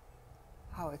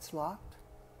 how it's locked,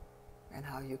 and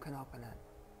how you can open it.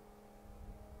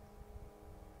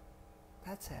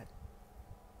 That's it.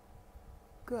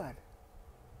 Good.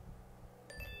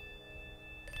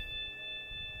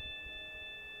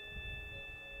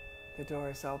 The door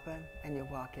is open and you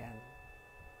walk in.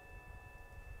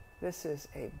 This is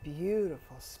a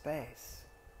beautiful space.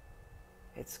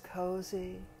 It's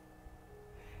cozy,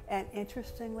 and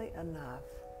interestingly enough,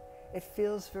 it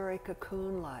feels very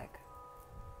cocoon-like.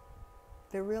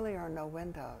 There really are no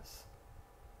windows.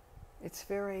 It's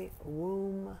very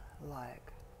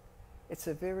womb-like. It's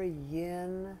a very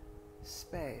yin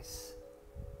space.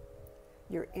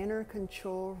 Your inner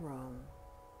control room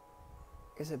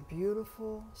is a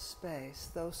beautiful space,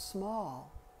 though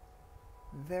small,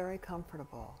 very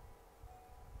comfortable.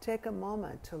 Take a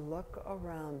moment to look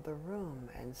around the room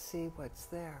and see what's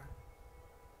there.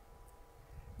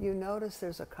 You notice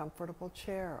there's a comfortable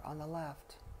chair on the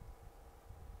left.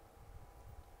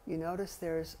 You notice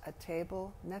there's a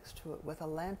table next to it with a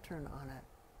lantern on it.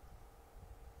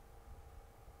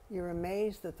 You're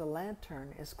amazed that the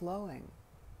lantern is glowing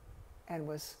and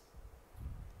was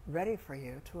ready for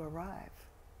you to arrive.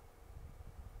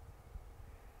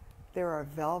 There are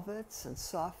velvets and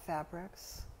soft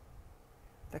fabrics.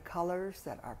 the colors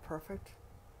that are perfect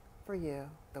for you,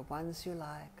 the ones you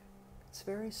like. It's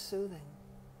very soothing.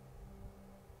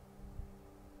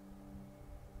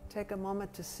 Take a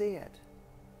moment to see it.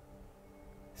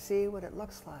 See what it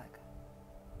looks like.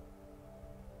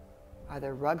 Are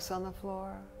there rugs on the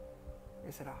floor?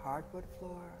 Is it a hardwood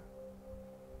floor?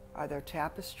 Are there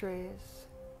tapestries?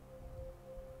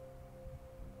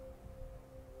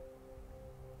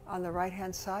 On the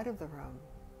right-hand side of the room,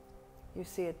 you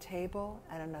see a table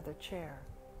and another chair.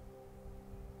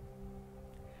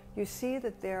 You see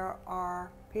that there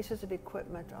are pieces of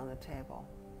equipment on the table.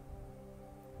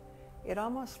 It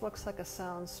almost looks like a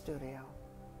sound studio.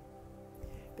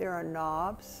 There are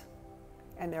knobs,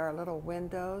 and there are little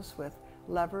windows with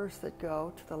levers that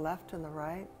go to the left and the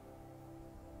right.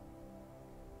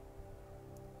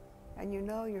 And you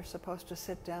know you're supposed to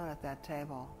sit down at that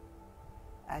table.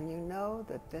 And you know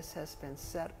that this has been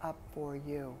set up for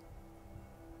you.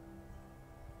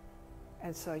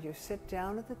 And so you sit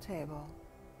down at the table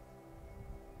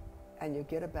and you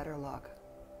get a better look.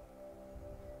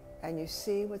 And you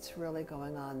see what's really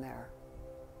going on there.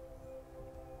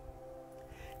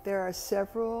 There are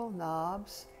several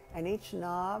knobs, and each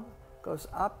knob goes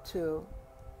up to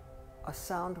a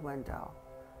sound window,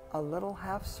 a little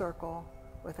half circle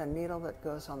with a needle that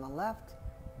goes on the left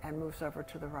and moves over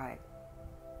to the right.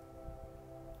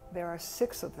 There are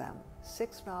 6 of them,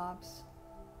 6 knobs,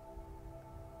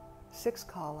 6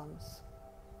 columns,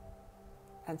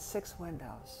 and 6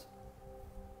 windows.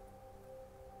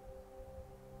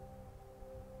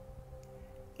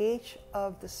 Each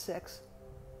of the 6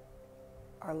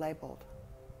 are labeled.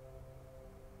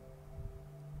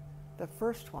 The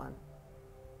first one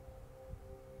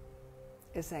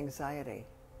is anxiety.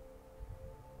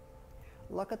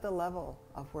 Look at the level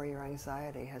of where your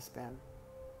anxiety has been.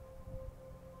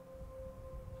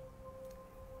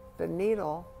 The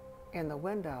needle in the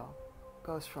window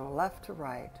goes from left to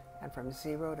right and from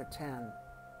 0 to 10.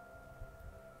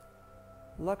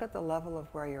 Look at the level of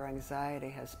where your anxiety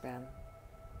has been.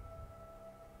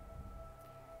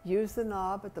 Use the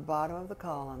knob at the bottom of the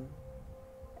column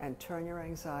and turn your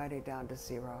anxiety down to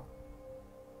 0.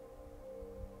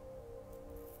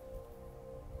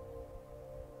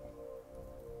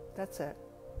 That's it.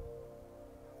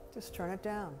 Just turn it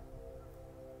down.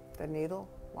 The needle,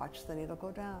 watch the needle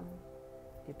go down.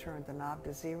 You turned the knob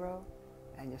to 0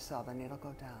 and you saw the needle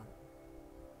go down.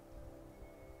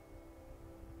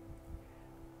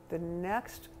 The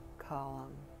next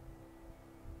column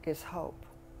is hope.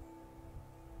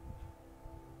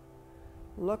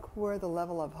 Look where the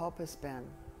level of hope has been.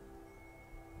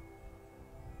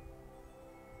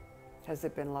 Has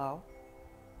it been low?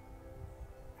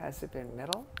 Has it been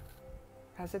middle?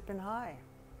 Has it been high?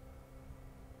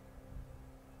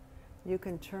 You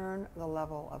can turn the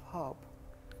level of hope.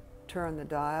 Turn the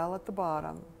dial at the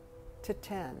bottom to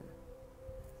 10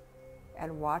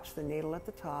 and watch the needle at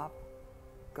the top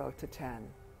go to 10.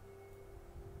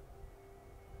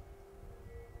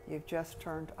 You've just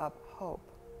turned up hope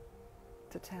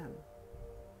to 10.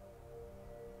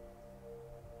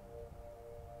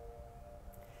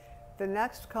 The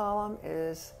next column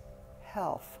is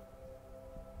health.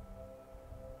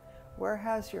 Where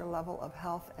has your level of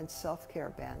health and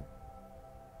self-care been?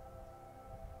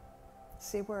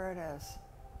 See where it is.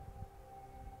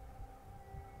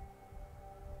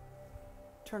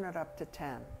 Turn it up to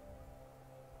 10.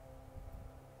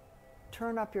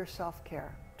 Turn up your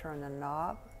self-care. Turn the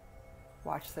knob.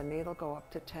 Watch the needle go up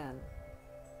to 10.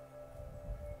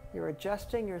 You're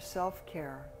adjusting your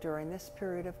self-care during this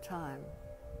period of time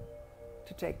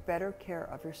to take better care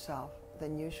of yourself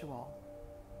than usual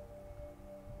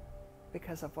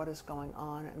because of what is going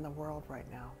on in the world right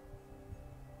now.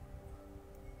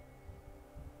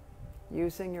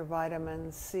 Using your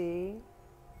vitamin C,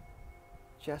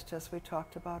 just as we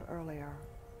talked about earlier,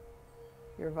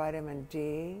 your vitamin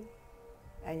D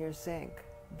and your zinc,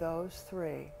 those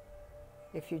 3.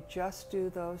 If you just do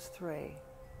those 3,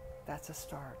 that's a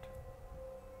start.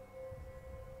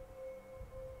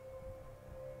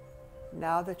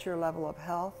 Now that your level of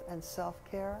health and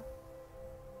self-care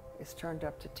is turned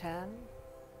up to 10,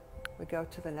 we go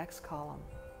to the next column.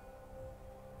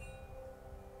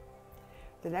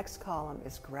 The next column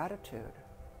is gratitude.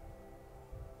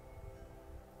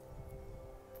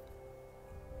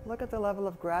 Look at the level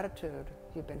of gratitude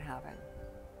you've been having.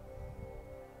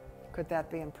 Could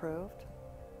that be improved?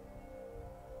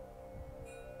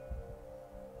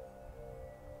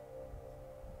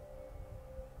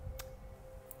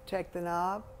 Take the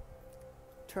knob,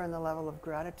 turn the level of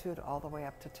gratitude all the way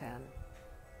up to 10.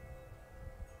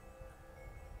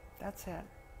 That's it.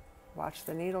 Watch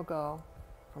the needle go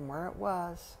from where it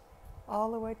was all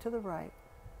the way to the right,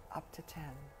 up to 10.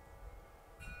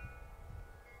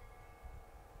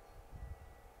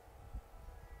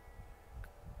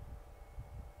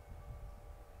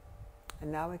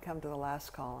 And now we come to the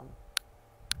last column.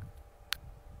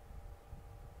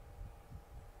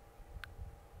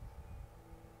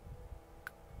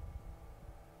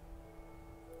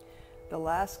 The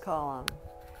last column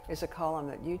is a column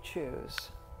that you choose.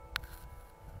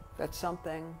 That's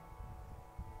something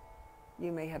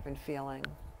you may have been feeling.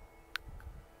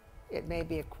 It may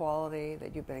be a quality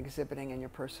that you've been exhibiting in your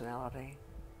personality.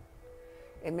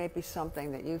 It may be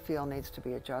something that you feel needs to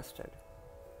be adjusted.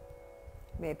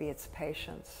 Maybe it's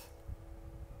patience.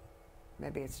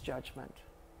 Maybe it's judgment.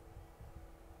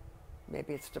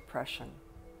 Maybe it's depression.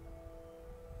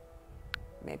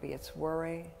 Maybe it's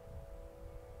worry.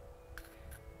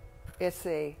 It's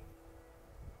a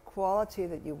quality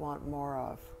that you want more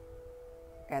of,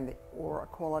 or a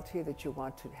quality that you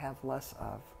want to have less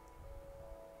of.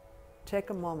 Take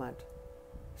a moment,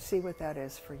 see what that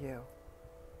is for you.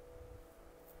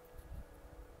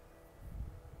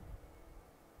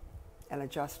 And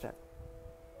adjust it.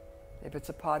 If it's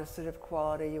a positive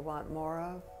quality you want more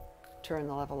of, turn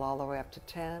the level all the way up to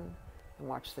 10 and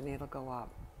watch the needle go up.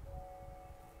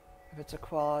 If it's a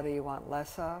quality you want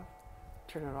less of,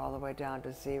 turn it all the way down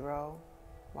to 0,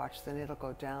 watch the needle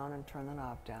go down and turn the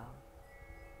knob down.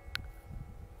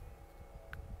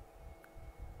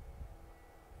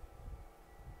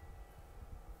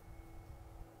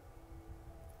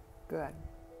 Good.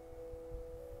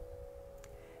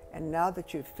 And now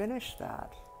that you've finished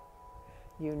that,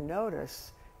 you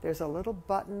notice there's a little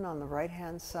button on the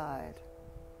right-hand side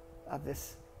of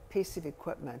this piece of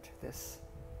equipment, this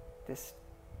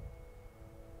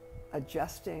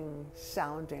adjusting,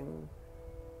 sounding,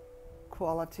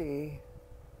 quality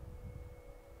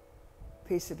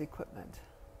piece of equipment.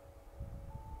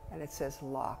 And it says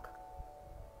lock.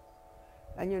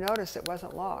 And you notice it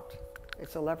wasn't locked.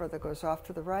 It's a lever that goes off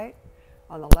to the right.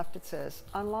 On the left it says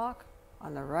unlock.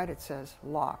 On the right it says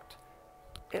locked.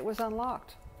 It was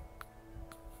unlocked.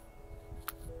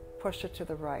 Push it to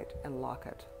the right and lock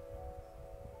it.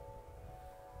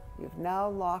 You've now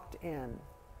locked in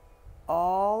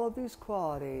all of these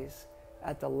qualities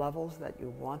at the levels that you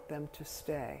want them to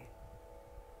stay.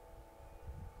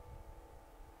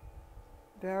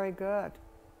 Very good.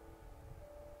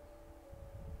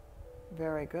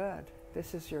 Very good.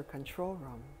 This is your control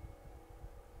room.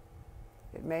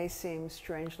 It may seem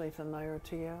strangely familiar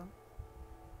to you.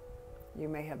 You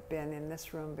may have been in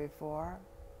this room before.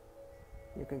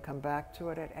 You can come back to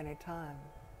it at any time.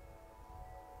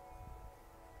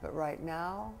 But right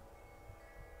now,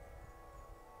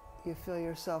 you feel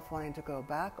yourself wanting to go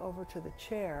back over to the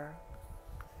chair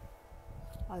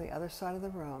on the other side of the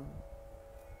room.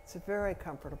 It's a very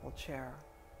comfortable chair.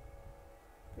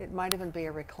 It might even be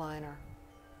a recliner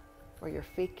where your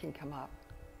feet can come up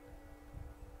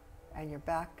and your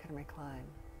back can recline.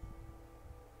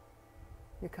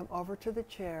 You come over to the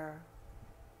chair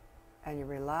and you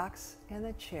relax in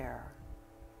the chair,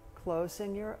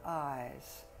 closing your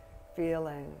eyes,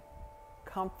 feeling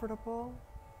comfortable,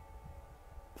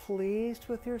 pleased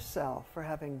with yourself for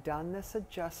having done this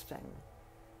adjusting,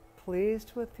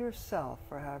 pleased with yourself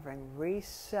for having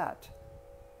reset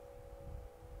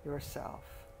yourself.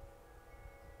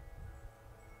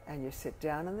 And you sit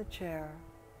down in the chair,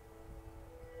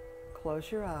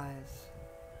 close your eyes,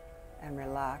 and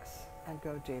relax and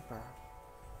go deeper.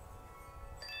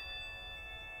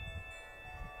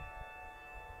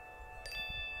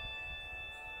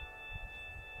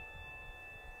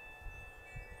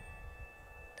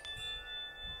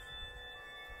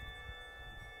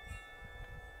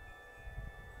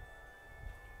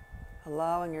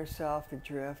 Allowing yourself to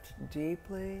drift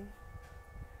deeply,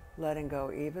 letting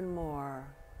go even more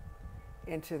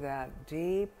into that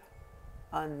deep,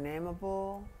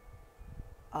 unnameable,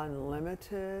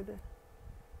 unlimited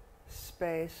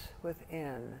space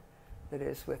within that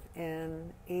is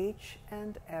within each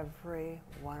and every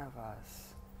one of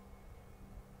us.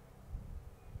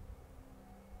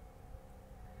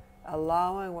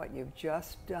 Allowing what you've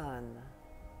just done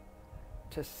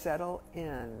to settle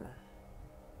in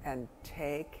and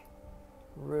take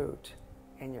root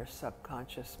in your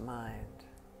subconscious mind.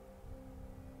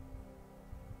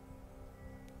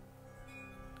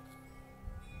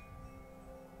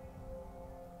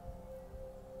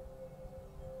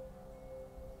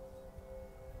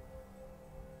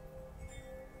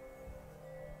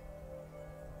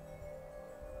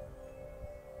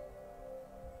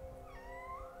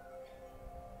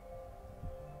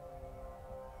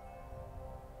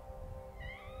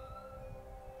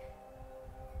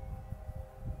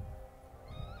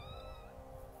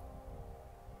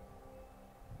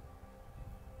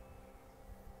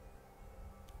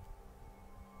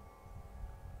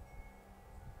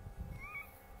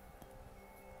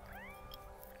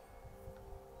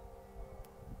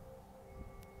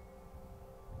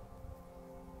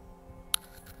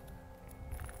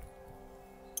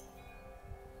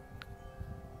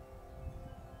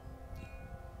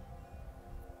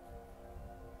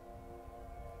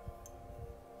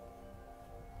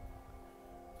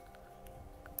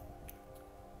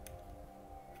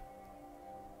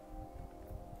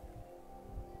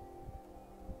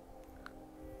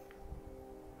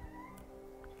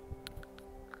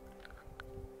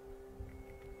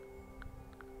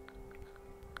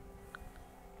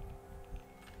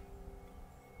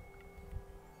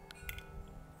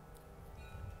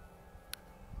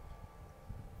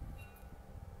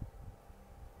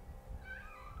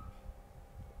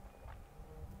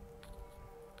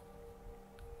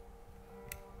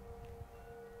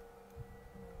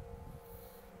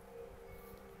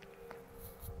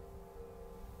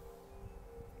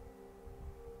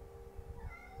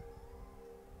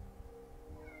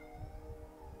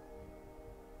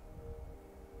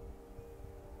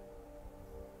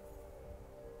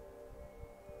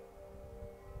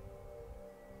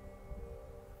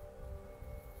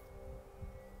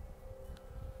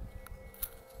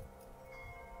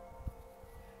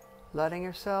 letting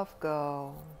yourself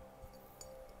go,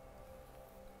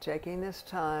 taking this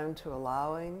time to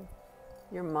allowing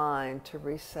your mind to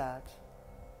reset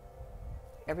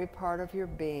every part of your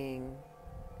being,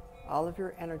 all of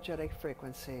your energetic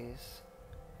frequencies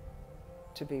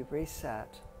to be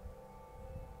reset.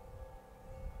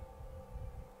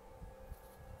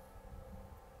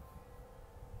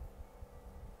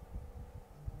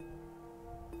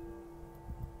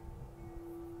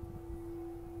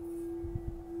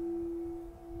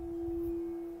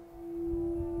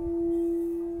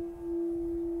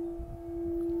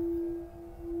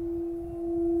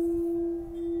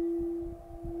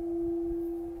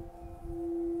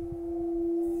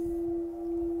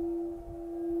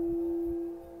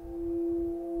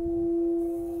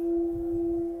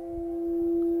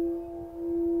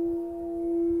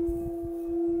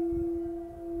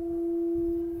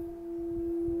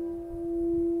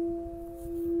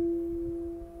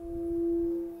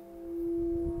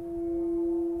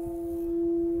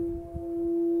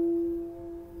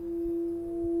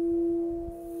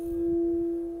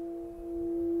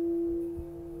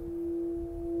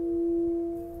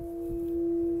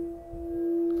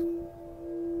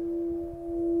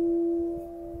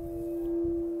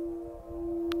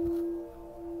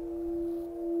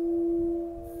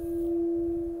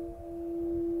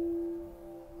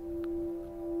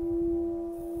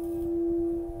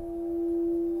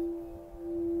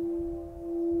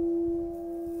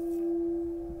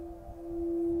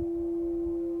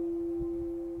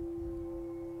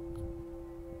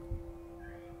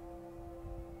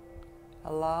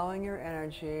 Allowing your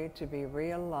energy to be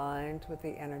realigned with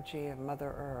the energy of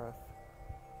Mother Earth.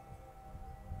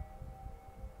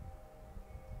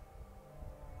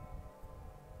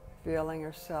 Feeling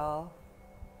yourself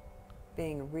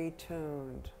being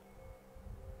retuned,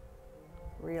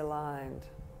 realigned,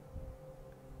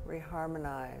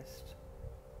 reharmonized,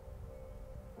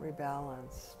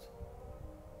 rebalanced.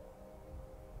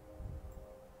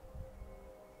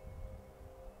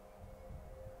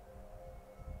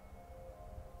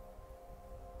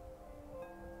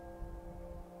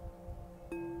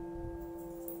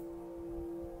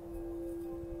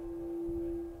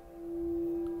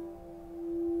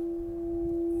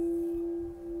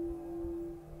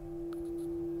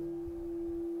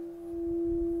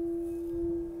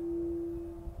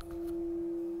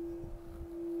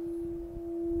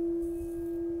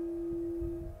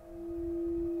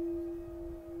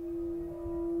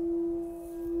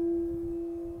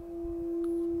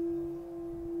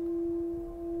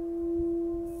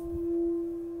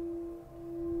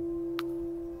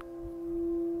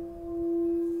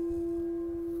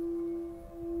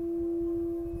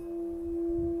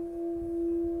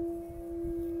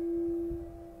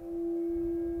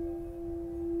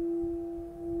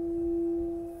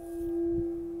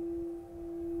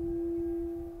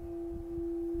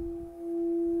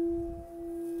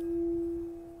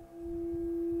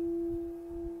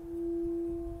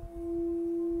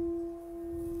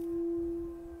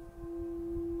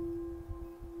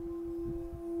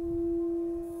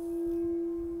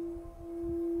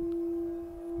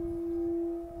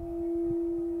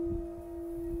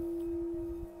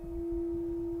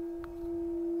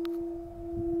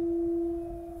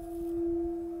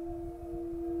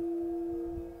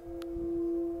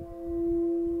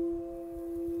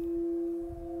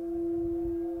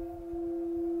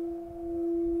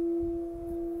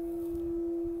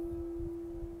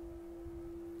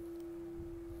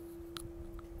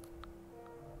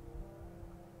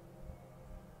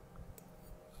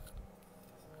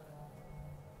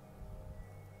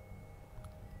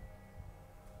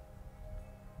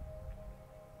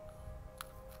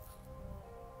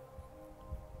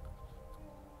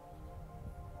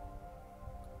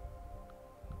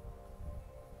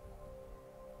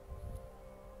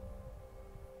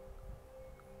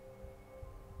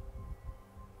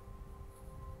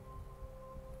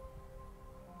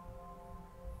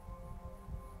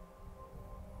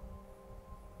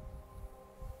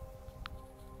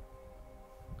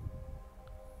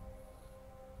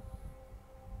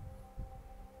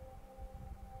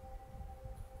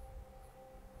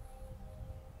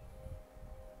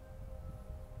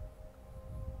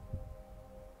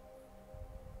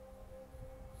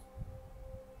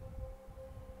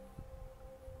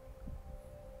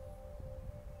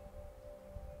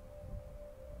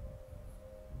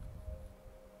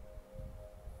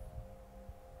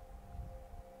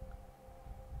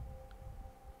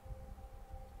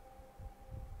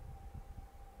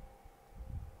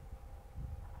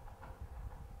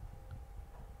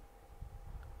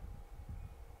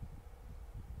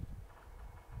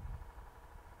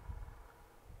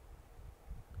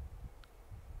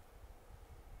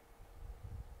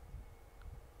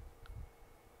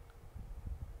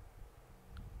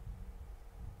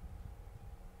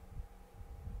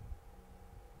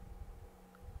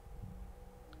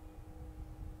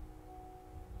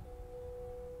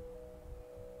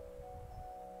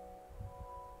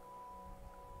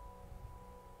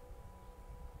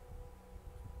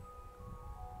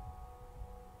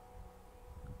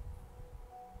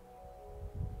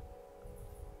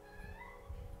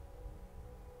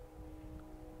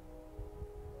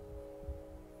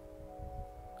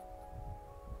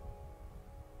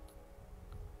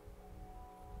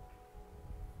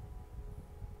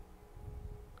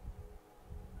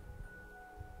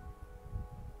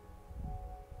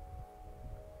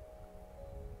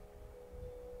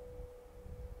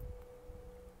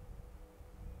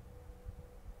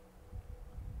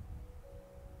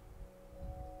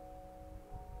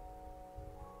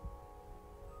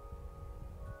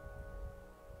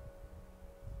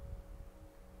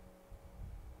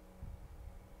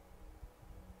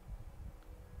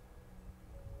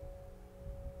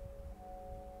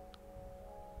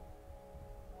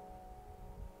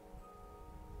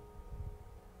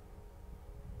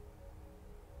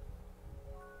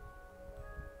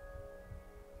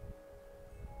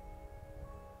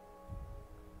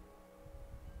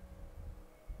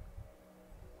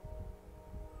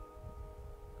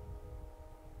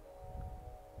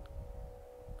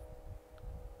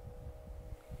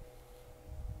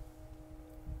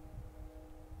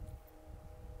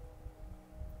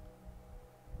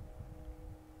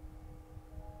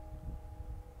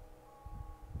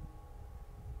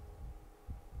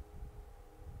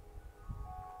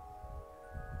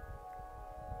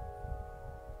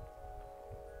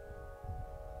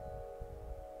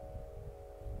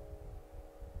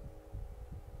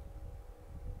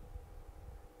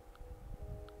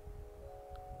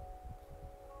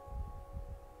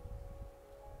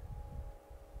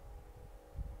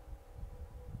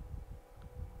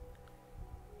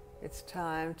 It's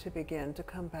time to begin to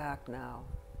come back now.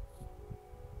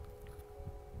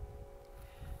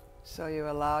 So you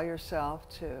allow yourself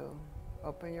to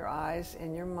open your eyes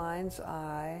in your mind's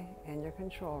eye in your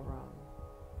control room.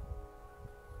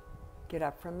 Get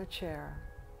up from the chair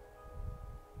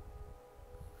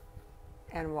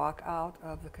and walk out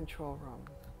of the control room.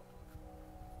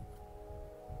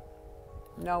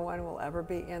 No one will ever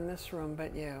be in this room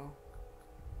but you,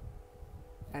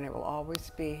 and it will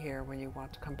always be here when you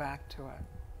want to come back to it.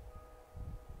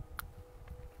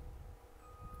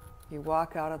 You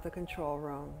walk out of the control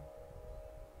room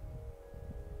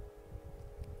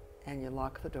and you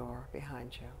lock the door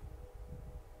behind you.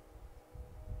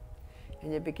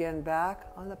 And you begin back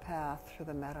on the path through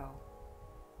the meadow,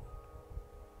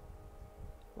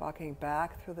 walking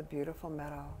back through the beautiful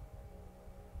meadow.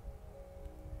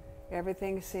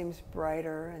 Everything seems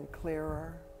brighter and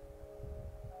clearer.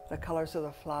 The colors of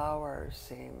the flowers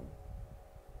seem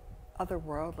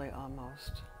otherworldly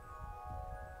almost.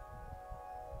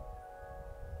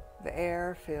 The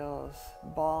air feels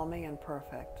balmy and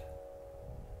perfect.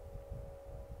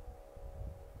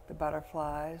 The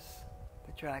butterflies,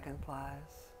 the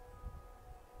dragonflies,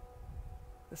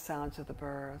 the sounds of the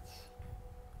birds,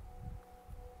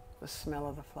 the smell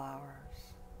of the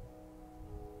flowers.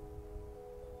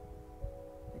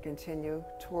 You continue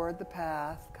toward the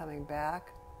path, coming back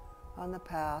on the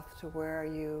path to where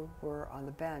you were on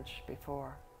the bench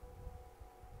before.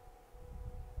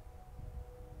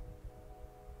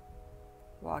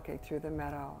 Walking through the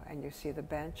meadow, and you see the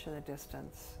bench in the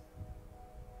distance.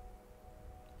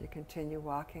 You continue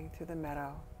walking through the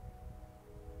meadow,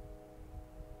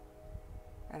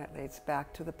 and it leads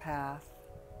back to the path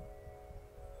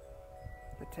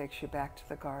that takes you back to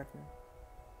the garden,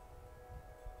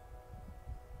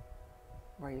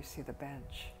 where you see the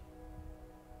bench.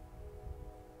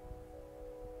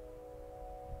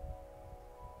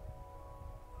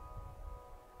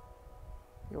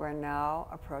 You are now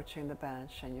approaching the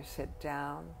bench, and you sit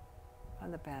down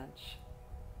on the bench,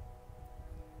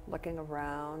 looking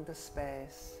around the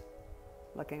space,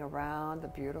 looking around the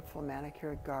beautiful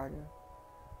manicured garden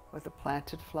with the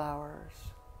planted flowers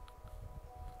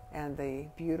and the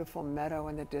beautiful meadow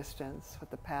in the distance with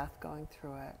the path going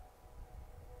through it.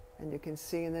 And you can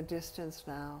see in the distance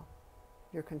now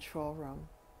your control room.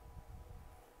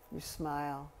 You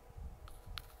smile,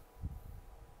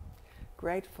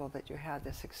 grateful that you had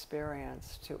this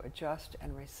experience to adjust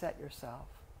and reset yourself.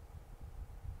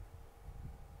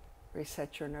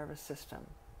 Reset your nervous system,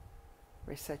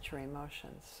 reset your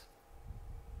emotions,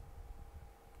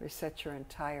 reset your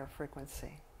entire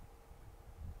frequency.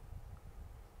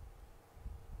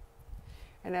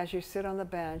 And as you sit on the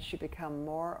bench, you become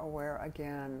more aware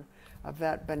again of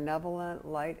that benevolent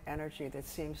light energy that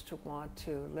seems to want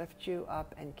to lift you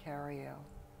up and carry you.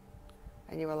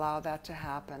 And you allow that to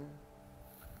happen.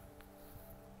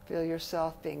 Feel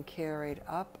yourself being carried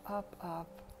up, up, up,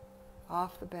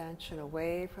 off the bench and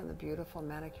away from the beautiful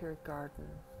manicured garden,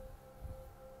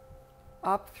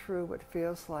 up through what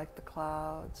feels like the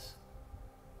clouds,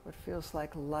 what feels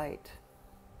like light.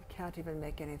 You can't even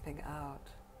make anything out,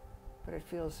 but it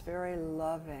feels very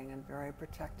loving and very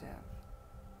protective.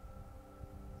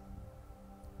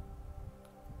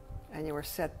 And you are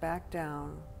set back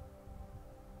down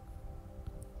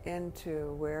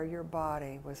into where your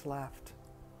body was left,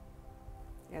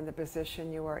 in the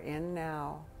position you are in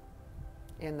now,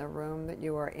 in the room that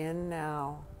you are in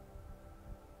now,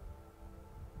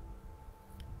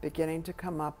 beginning to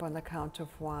come up on the count of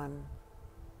 1,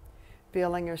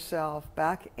 feeling yourself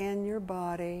back in your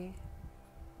body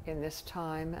in this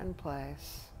time and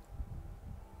place.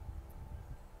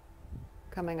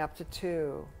 Coming up to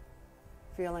 2,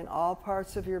 feeling all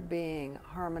parts of your being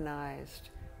harmonized,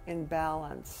 in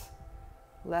balance,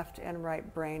 left and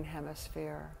right brain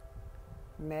hemisphere,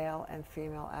 male and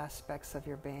female aspects of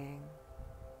your being.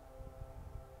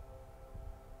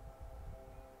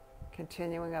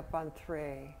 Continuing up on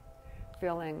 3,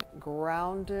 feeling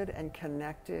grounded and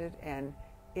connected and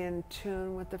in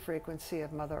tune with the frequency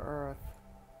of Mother Earth,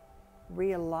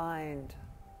 realigned,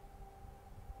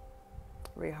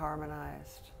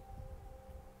 reharmonized.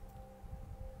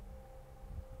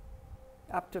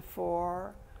 Up to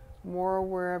 4, more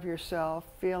aware of yourself,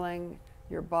 feeling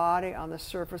your body on the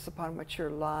surface upon which you're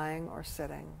lying or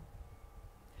sitting.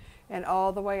 And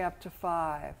all the way up to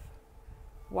 5.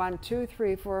 1, 2,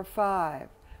 3, 4, 5.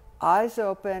 Eyes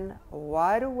open,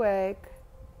 wide awake,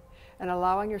 and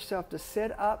allowing yourself to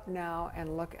sit up now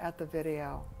and look at the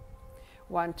video.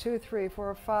 1, 2, 3,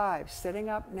 4, 5. Sitting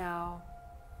up now.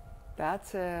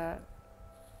 That's it.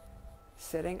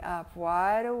 Sitting up,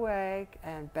 wide awake,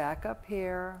 and back up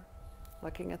here.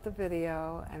 looking at the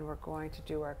video, and we're going to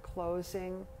do our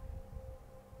closing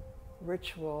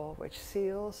ritual, which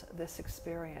seals this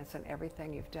experience and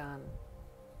everything you've done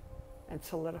and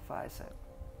solidifies it.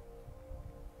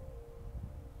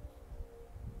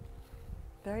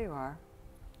 There you are.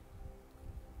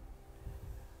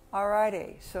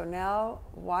 Alrighty, so now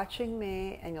watching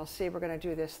me, and you'll see we're going to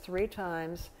do this 3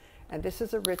 times, and this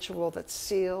is a ritual that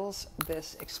seals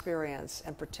this experience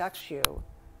and protects you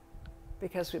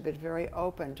because we've been very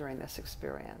open during this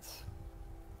experience.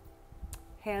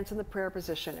 Hands in the prayer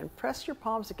position, and press your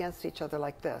palms against each other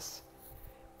like this.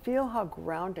 Feel how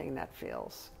grounding that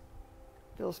feels.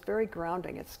 Feels very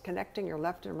grounding. It's connecting your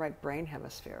left and right brain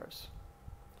hemispheres.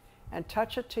 And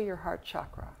touch it to your heart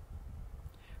chakra.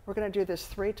 We're going to do this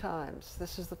 3 times.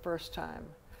 This is the first time.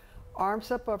 Arms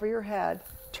up over your head.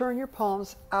 Turn your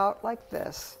palms out like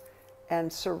this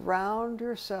and surround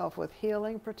yourself with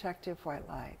healing, protective white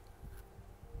light.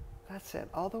 That's it,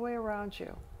 all the way around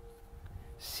you.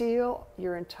 Seal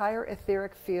your entire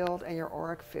etheric field and your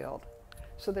auric field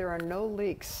so there are no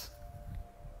leaks.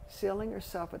 Sealing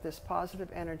yourself with this positive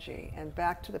energy, and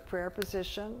back to the prayer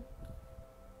position,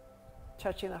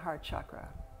 touching the heart chakra.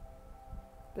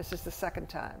 This is the second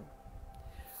time.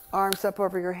 Arms up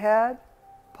over your head,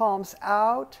 palms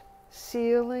out,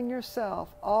 sealing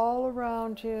yourself all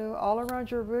around you, all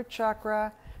around your root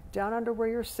chakra, down under where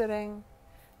you're sitting.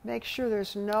 Make sure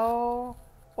there's no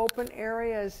open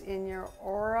areas in your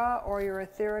aura or your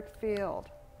etheric field.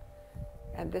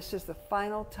 And this is the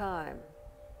final time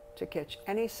to catch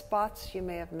any spots you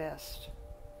may have missed.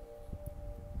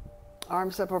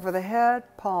 Arms up over the head,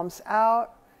 palms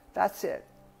out. That's it.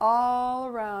 All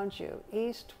around you,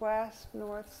 east, west,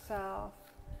 north, south,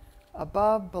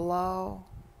 above, below.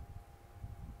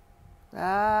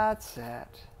 That's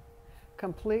it.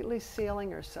 Completely sealing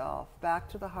yourself back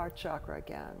to the heart chakra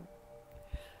again.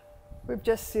 We've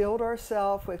just sealed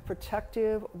ourselves with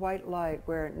protective white light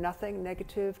where nothing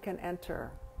negative can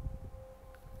enter.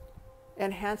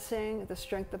 Enhancing the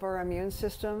strength of our immune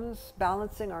systems,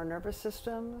 balancing our nervous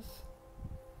systems,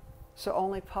 so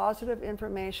only positive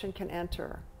information can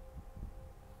enter.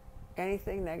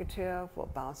 Anything negative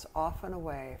will bounce off and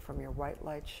away from your white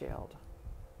light shield.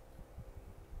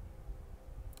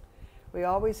 We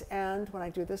always end, when I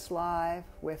do this live,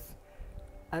 with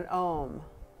an Om.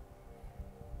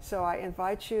 So I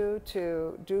invite you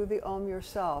to do the Om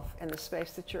yourself in the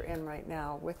space that you're in right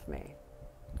now with me.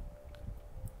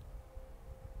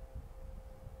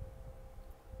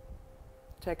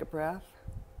 Take a breath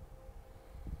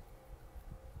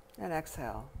and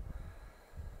exhale.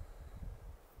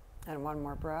 And one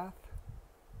more breath.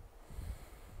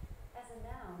 As a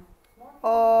noun, more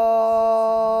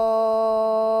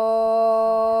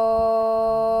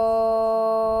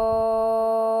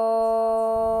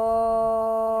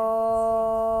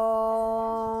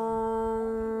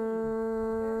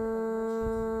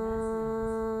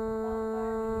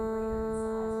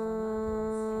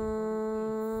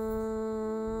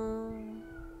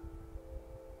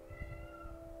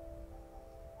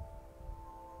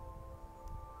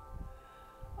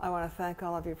I want to thank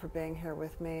all of you for being here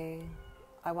with me.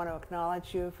 I want to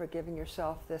acknowledge you for giving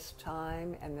yourself this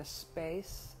time and this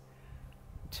space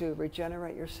to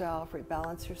regenerate yourself,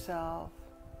 rebalance yourself.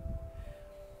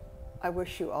 I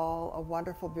wish you all a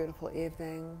wonderful, beautiful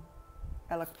evening.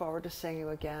 I look forward to seeing you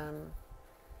again.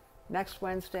 Next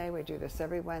Wednesday, we do this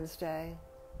every Wednesday,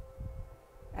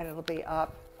 and it'll be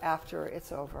up after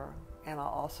it's over, and I'll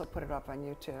also put it up on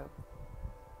YouTube.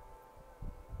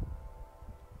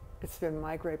 It's been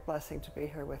my great blessing to be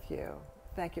here with you.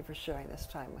 Thank you for sharing this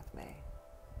time with me.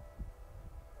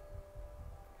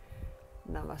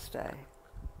 Namaste.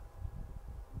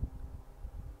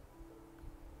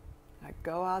 Now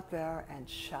go out there and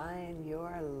shine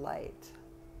your light.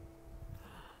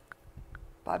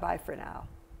 Bye-bye for now.